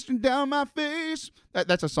joy stream down my face.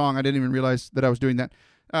 That's a song. I didn't even realize that I was doing that.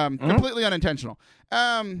 Completely unintentional.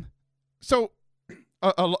 So,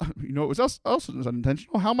 it was also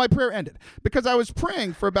unintentional how my prayer ended. Because I was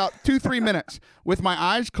praying for about 2-3 minutes with my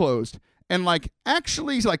eyes closed, and like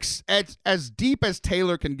actually like as deep as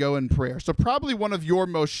Taylor can go in prayer. So probably one of your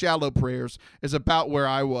most shallow prayers is about where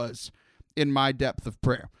I was in my depth of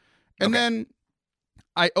prayer. And then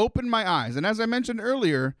I opened my eyes, and as I mentioned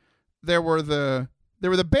earlier, there were the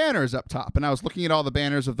banners up top, and I was looking at all the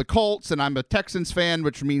banners of the Colts, and I'm a Texans fan,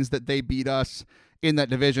 which means that they beat us in that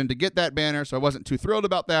division to get that banner, so I wasn't too thrilled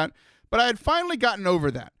about that, but I had finally gotten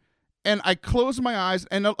over that, and I closed my eyes,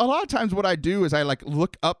 and a lot of times what I do is I like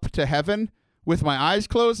look up to heaven with my eyes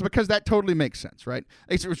closed, because that totally makes sense, right?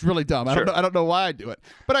 It's really dumb. I don't know why I do it,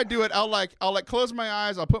 but I do it. I'll close my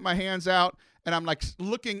eyes, I'll put my hands out, and I'm like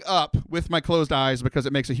looking up with my closed eyes because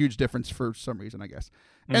it makes a huge difference for some reason, I guess.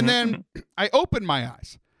 And then I open my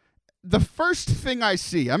eyes. The first thing I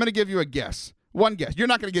see, I'm going to give you a guess. One guess. You're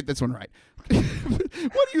not going to get this one right.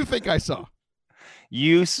 What do you think I saw?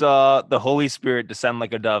 You saw the Holy Spirit descend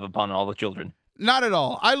like a dove upon all the children. Not at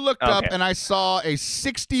all. I looked up and I saw a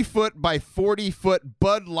 60-foot by 40-foot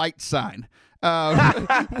Bud Light sign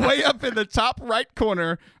way up in the top right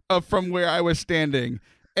corner from where I was standing.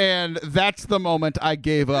 And that's the moment I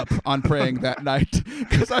gave up on praying that night,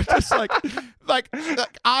 because I was just like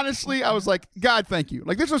honestly, I was like, God, thank you.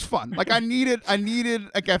 Like, this was fun. Like, I needed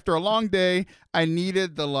like, after a long day, I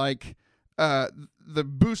needed the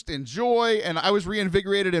boost in joy, and I was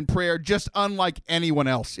reinvigorated in prayer, just unlike anyone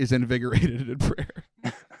else is invigorated in prayer.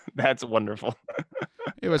 That's wonderful.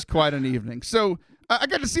 It was quite an evening. So I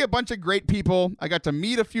got to see a bunch of great people. I got to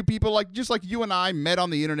meet a few people, like just like you and I met on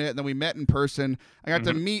the internet, and then we met in person. I got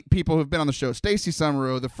to meet people who've been on the show: Stacey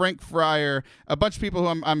Summerow, the Frank Fryer, a bunch of people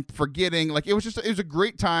who I'm forgetting. Like, it was a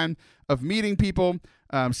great time of meeting people,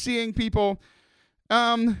 seeing people.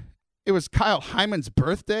 It was Kyle Hyman's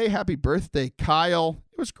birthday. Happy birthday, Kyle!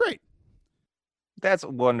 It was great. That's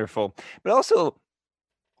wonderful. But also,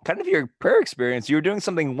 kind of your prayer experience, you were doing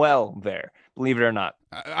something well there, believe it or not.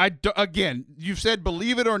 Again, you've said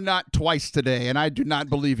believe it or not twice today, and I do not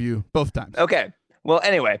believe you both times. Okay. Well,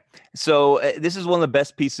 anyway, so this is one of the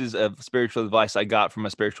best pieces of spiritual advice I got from a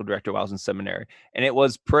spiritual director while I was in seminary. And it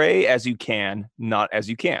was pray as you can, not as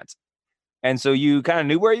you can't. And so you kind of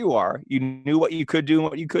knew where you are. You knew what you could do and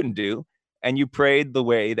what you couldn't do. And you prayed the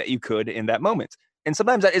way that you could in that moment. And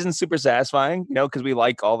sometimes that isn't super satisfying, because we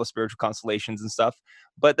like all the spiritual constellations and stuff.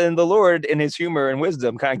 But then the Lord, in his humor and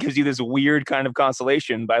wisdom, kind of gives you this weird kind of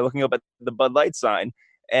consolation by looking up at the Bud Light sign,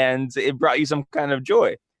 and it brought you some kind of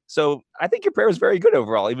joy. So I think your prayer was very good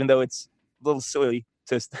overall, even though it's a little silly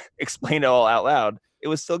to explain it all out loud. It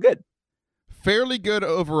was still good. Fairly good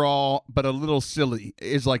overall, but a little silly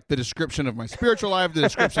is like the description of my spiritual life, the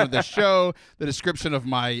description of the show, the description of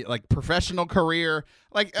my like professional career.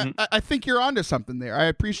 Like I think you're onto something there. I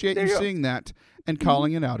appreciate you seeing that and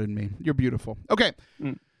calling it out in me. You're beautiful. Okay.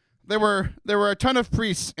 There were a ton of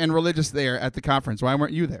priests and religious there at the conference. Why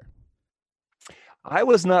weren't you there? I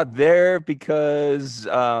was not there because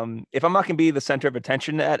if I'm not going to be the center of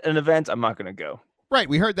attention at an event, I'm not going to go. Right,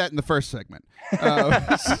 we heard that in the first segment.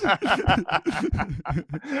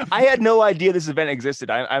 I had no idea this event existed.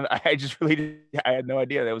 I just really I had no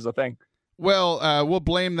idea that was a thing. Well, we'll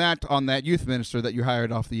blame that on that youth minister that you hired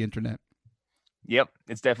off the internet. Yep,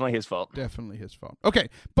 it's definitely his fault. Definitely his fault. Okay,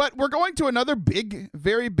 but we're going to another big,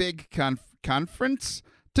 very big conference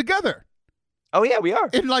together. Oh, yeah, we are.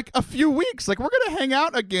 In like a few weeks. Like, we're going to hang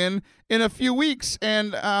out again in a few weeks.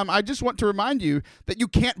 And I just want to remind you that you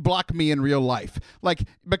can't block me in real life. Like,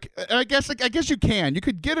 I guess you can. You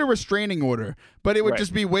could get a restraining order, but it would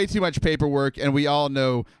just be way too much paperwork. And we all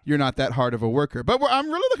know you're not that hard of a worker. But I'm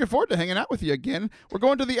really looking forward to hanging out with you again. We're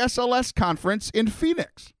going to the SLS conference in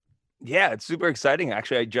Phoenix. Yeah, it's super exciting.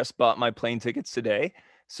 Actually, I just bought my plane tickets today.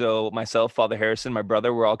 So myself, Father Harrison, my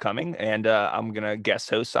brother, we're all coming. And I'm going to guest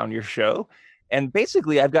host on your show. And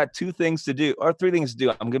basically, I've got 3 things to do. I'm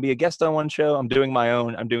going to be a guest on one show. I'm doing my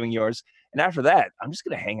own. I'm doing yours. And after that, I'm just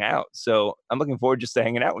going to hang out. So I'm looking forward just to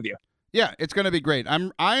hanging out with you. Yeah, it's going to be great.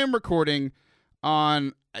 I am recording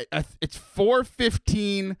on, it's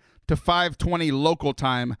 4:15 to 5:20 local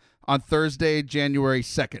time on Thursday, January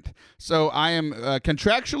 2nd. So I am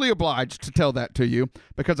contractually obliged to tell that to you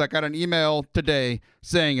because I got an email today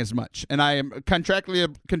saying as much. And I am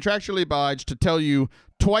contractually obliged to tell you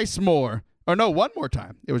twice more. Or no, one more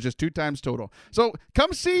time. It was just 2 times total. So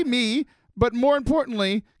come see me, but more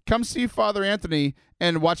importantly, come see Father Anthony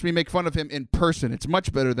and watch me make fun of him in person. It's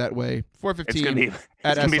much better that way. 4:15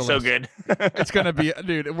 It's gonna be so good. It's going to be,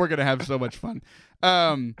 dude, we're going to have so much fun.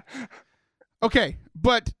 Okay,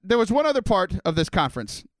 but there was one other part of this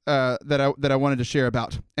conference that I wanted to share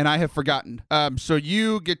about, and I have forgotten. So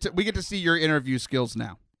we get to see your interview skills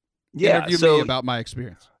now. Yeah, Interview me about my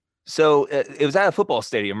experience. So it was at a football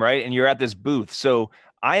stadium, right? And you're at this booth. So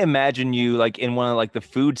I imagine you like in one of like the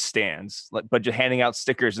food stands, but just handing out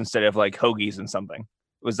stickers instead of like hoagies and something.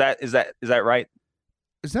 Is that right?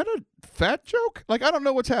 Is that a fat joke? Like, I don't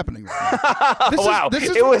know what's happening. Wow,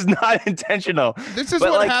 it was not intentional. This is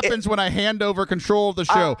what happens when I hand over control of the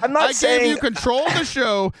show. I gave you control of the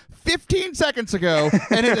show 15 seconds ago,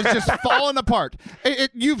 and it has just fallen apart.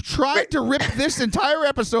 You've tried to rip this entire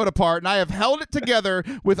episode apart, and I have held it together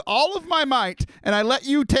with all of my might, and I let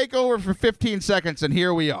you take over for 15 seconds, and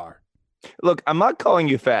here we are. Look, I'm not calling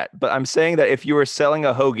you fat, but I'm saying that if you were selling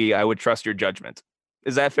a hoagie, I would trust your judgment.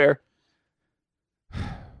 Is that fair?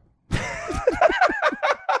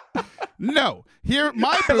 No. Here,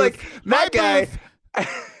 my booth.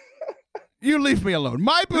 You leave me alone.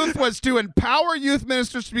 My booth was to empower youth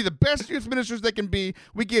ministers to be the best youth ministers they can be.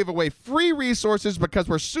 We gave away free resources because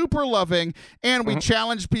we're super loving, and we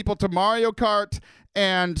challenged people to Mario Kart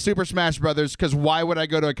and Super Smash Brothers, because why would I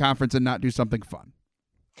go to a conference and not do something fun?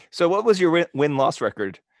 So what was your win-loss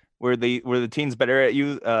record? Were the teens better at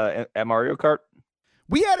you at Mario Kart?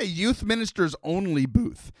 We had a youth ministers only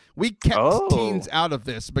booth. We kept teens out of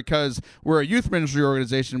this because we're a youth ministry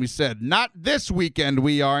organization. We said, not this weekend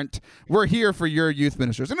we aren't. We're here for your youth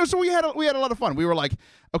ministers. And so we had a lot of fun. We were like,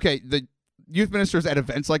 okay, the youth ministers at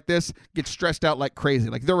events like this get stressed out like crazy.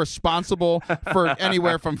 Like, they're responsible for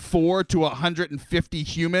anywhere from 4 to 150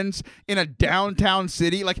 humans in a downtown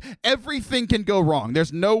city. Like, everything can go wrong.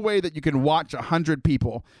 There's no way that you can watch 100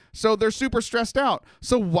 people. So they're super stressed out.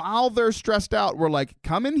 So while they're stressed out, we're like,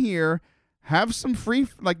 come in here, have some free,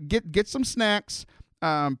 like, get some snacks,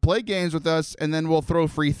 play games with us, and then we'll throw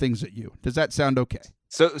free things at you. Does that sound okay?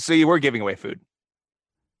 So you were giving away food.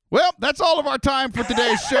 Well, that's all of our time for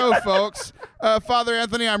today's show, folks. Father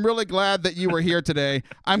Anthony, I'm really glad that you were here today.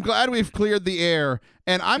 I'm glad we've cleared the air,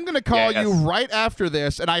 and I'm going to call you right after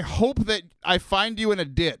this, and I hope that I find you in a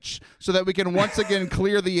ditch so that we can once again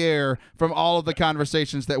clear the air from all of the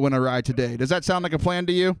conversations that went awry today. Does that sound like a plan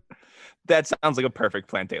to you? That sounds like a perfect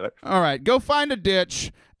plan, Taylor. All right, go find a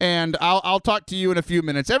ditch, and I'll talk to you in a few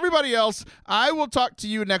minutes. Everybody else, I will talk to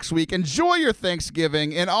you next week. Enjoy your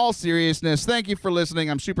Thanksgiving. In all seriousness, thank you for listening.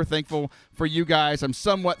 I'm super thankful for you guys. I'm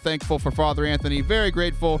somewhat thankful for Father Anthony. Very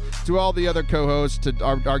grateful to all the other co-hosts, to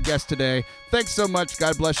our guest today. Thanks so much.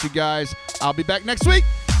 God bless you guys. I'll be back next week.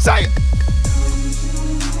 See ya.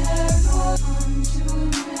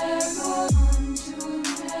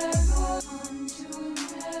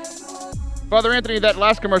 Father Anthony, that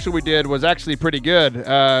last commercial we did was actually pretty good.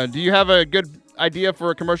 Do you have a good idea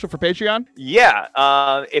for a commercial for Patreon? Yeah.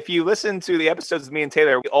 If you listen to the episodes with me and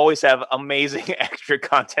Taylor, we always have amazing extra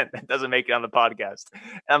content that doesn't make it on the podcast.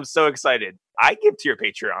 I'm so excited. I give to your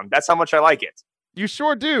Patreon. That's how much I like it. You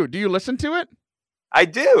sure do. Do you listen to it? I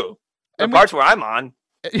do. The parts where I'm on.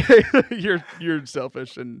 You're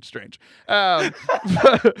selfish and strange. But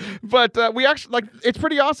we actually, like, it's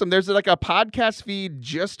pretty awesome. There's like a podcast feed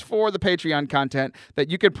just for the Patreon content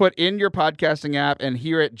that you could put in your podcasting app and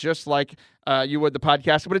hear it just like you would the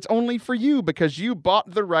podcast, but it's only for you because you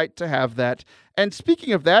bought the right to have that. And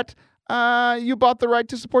speaking of that, you bought the right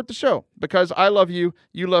to support the show because I love you.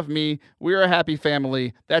 You love me. We're a happy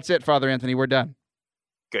family. That's it, Father Anthony. We're done.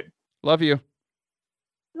 Good. Love you.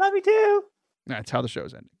 Love you too. That's how the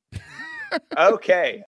show's ending. Okay.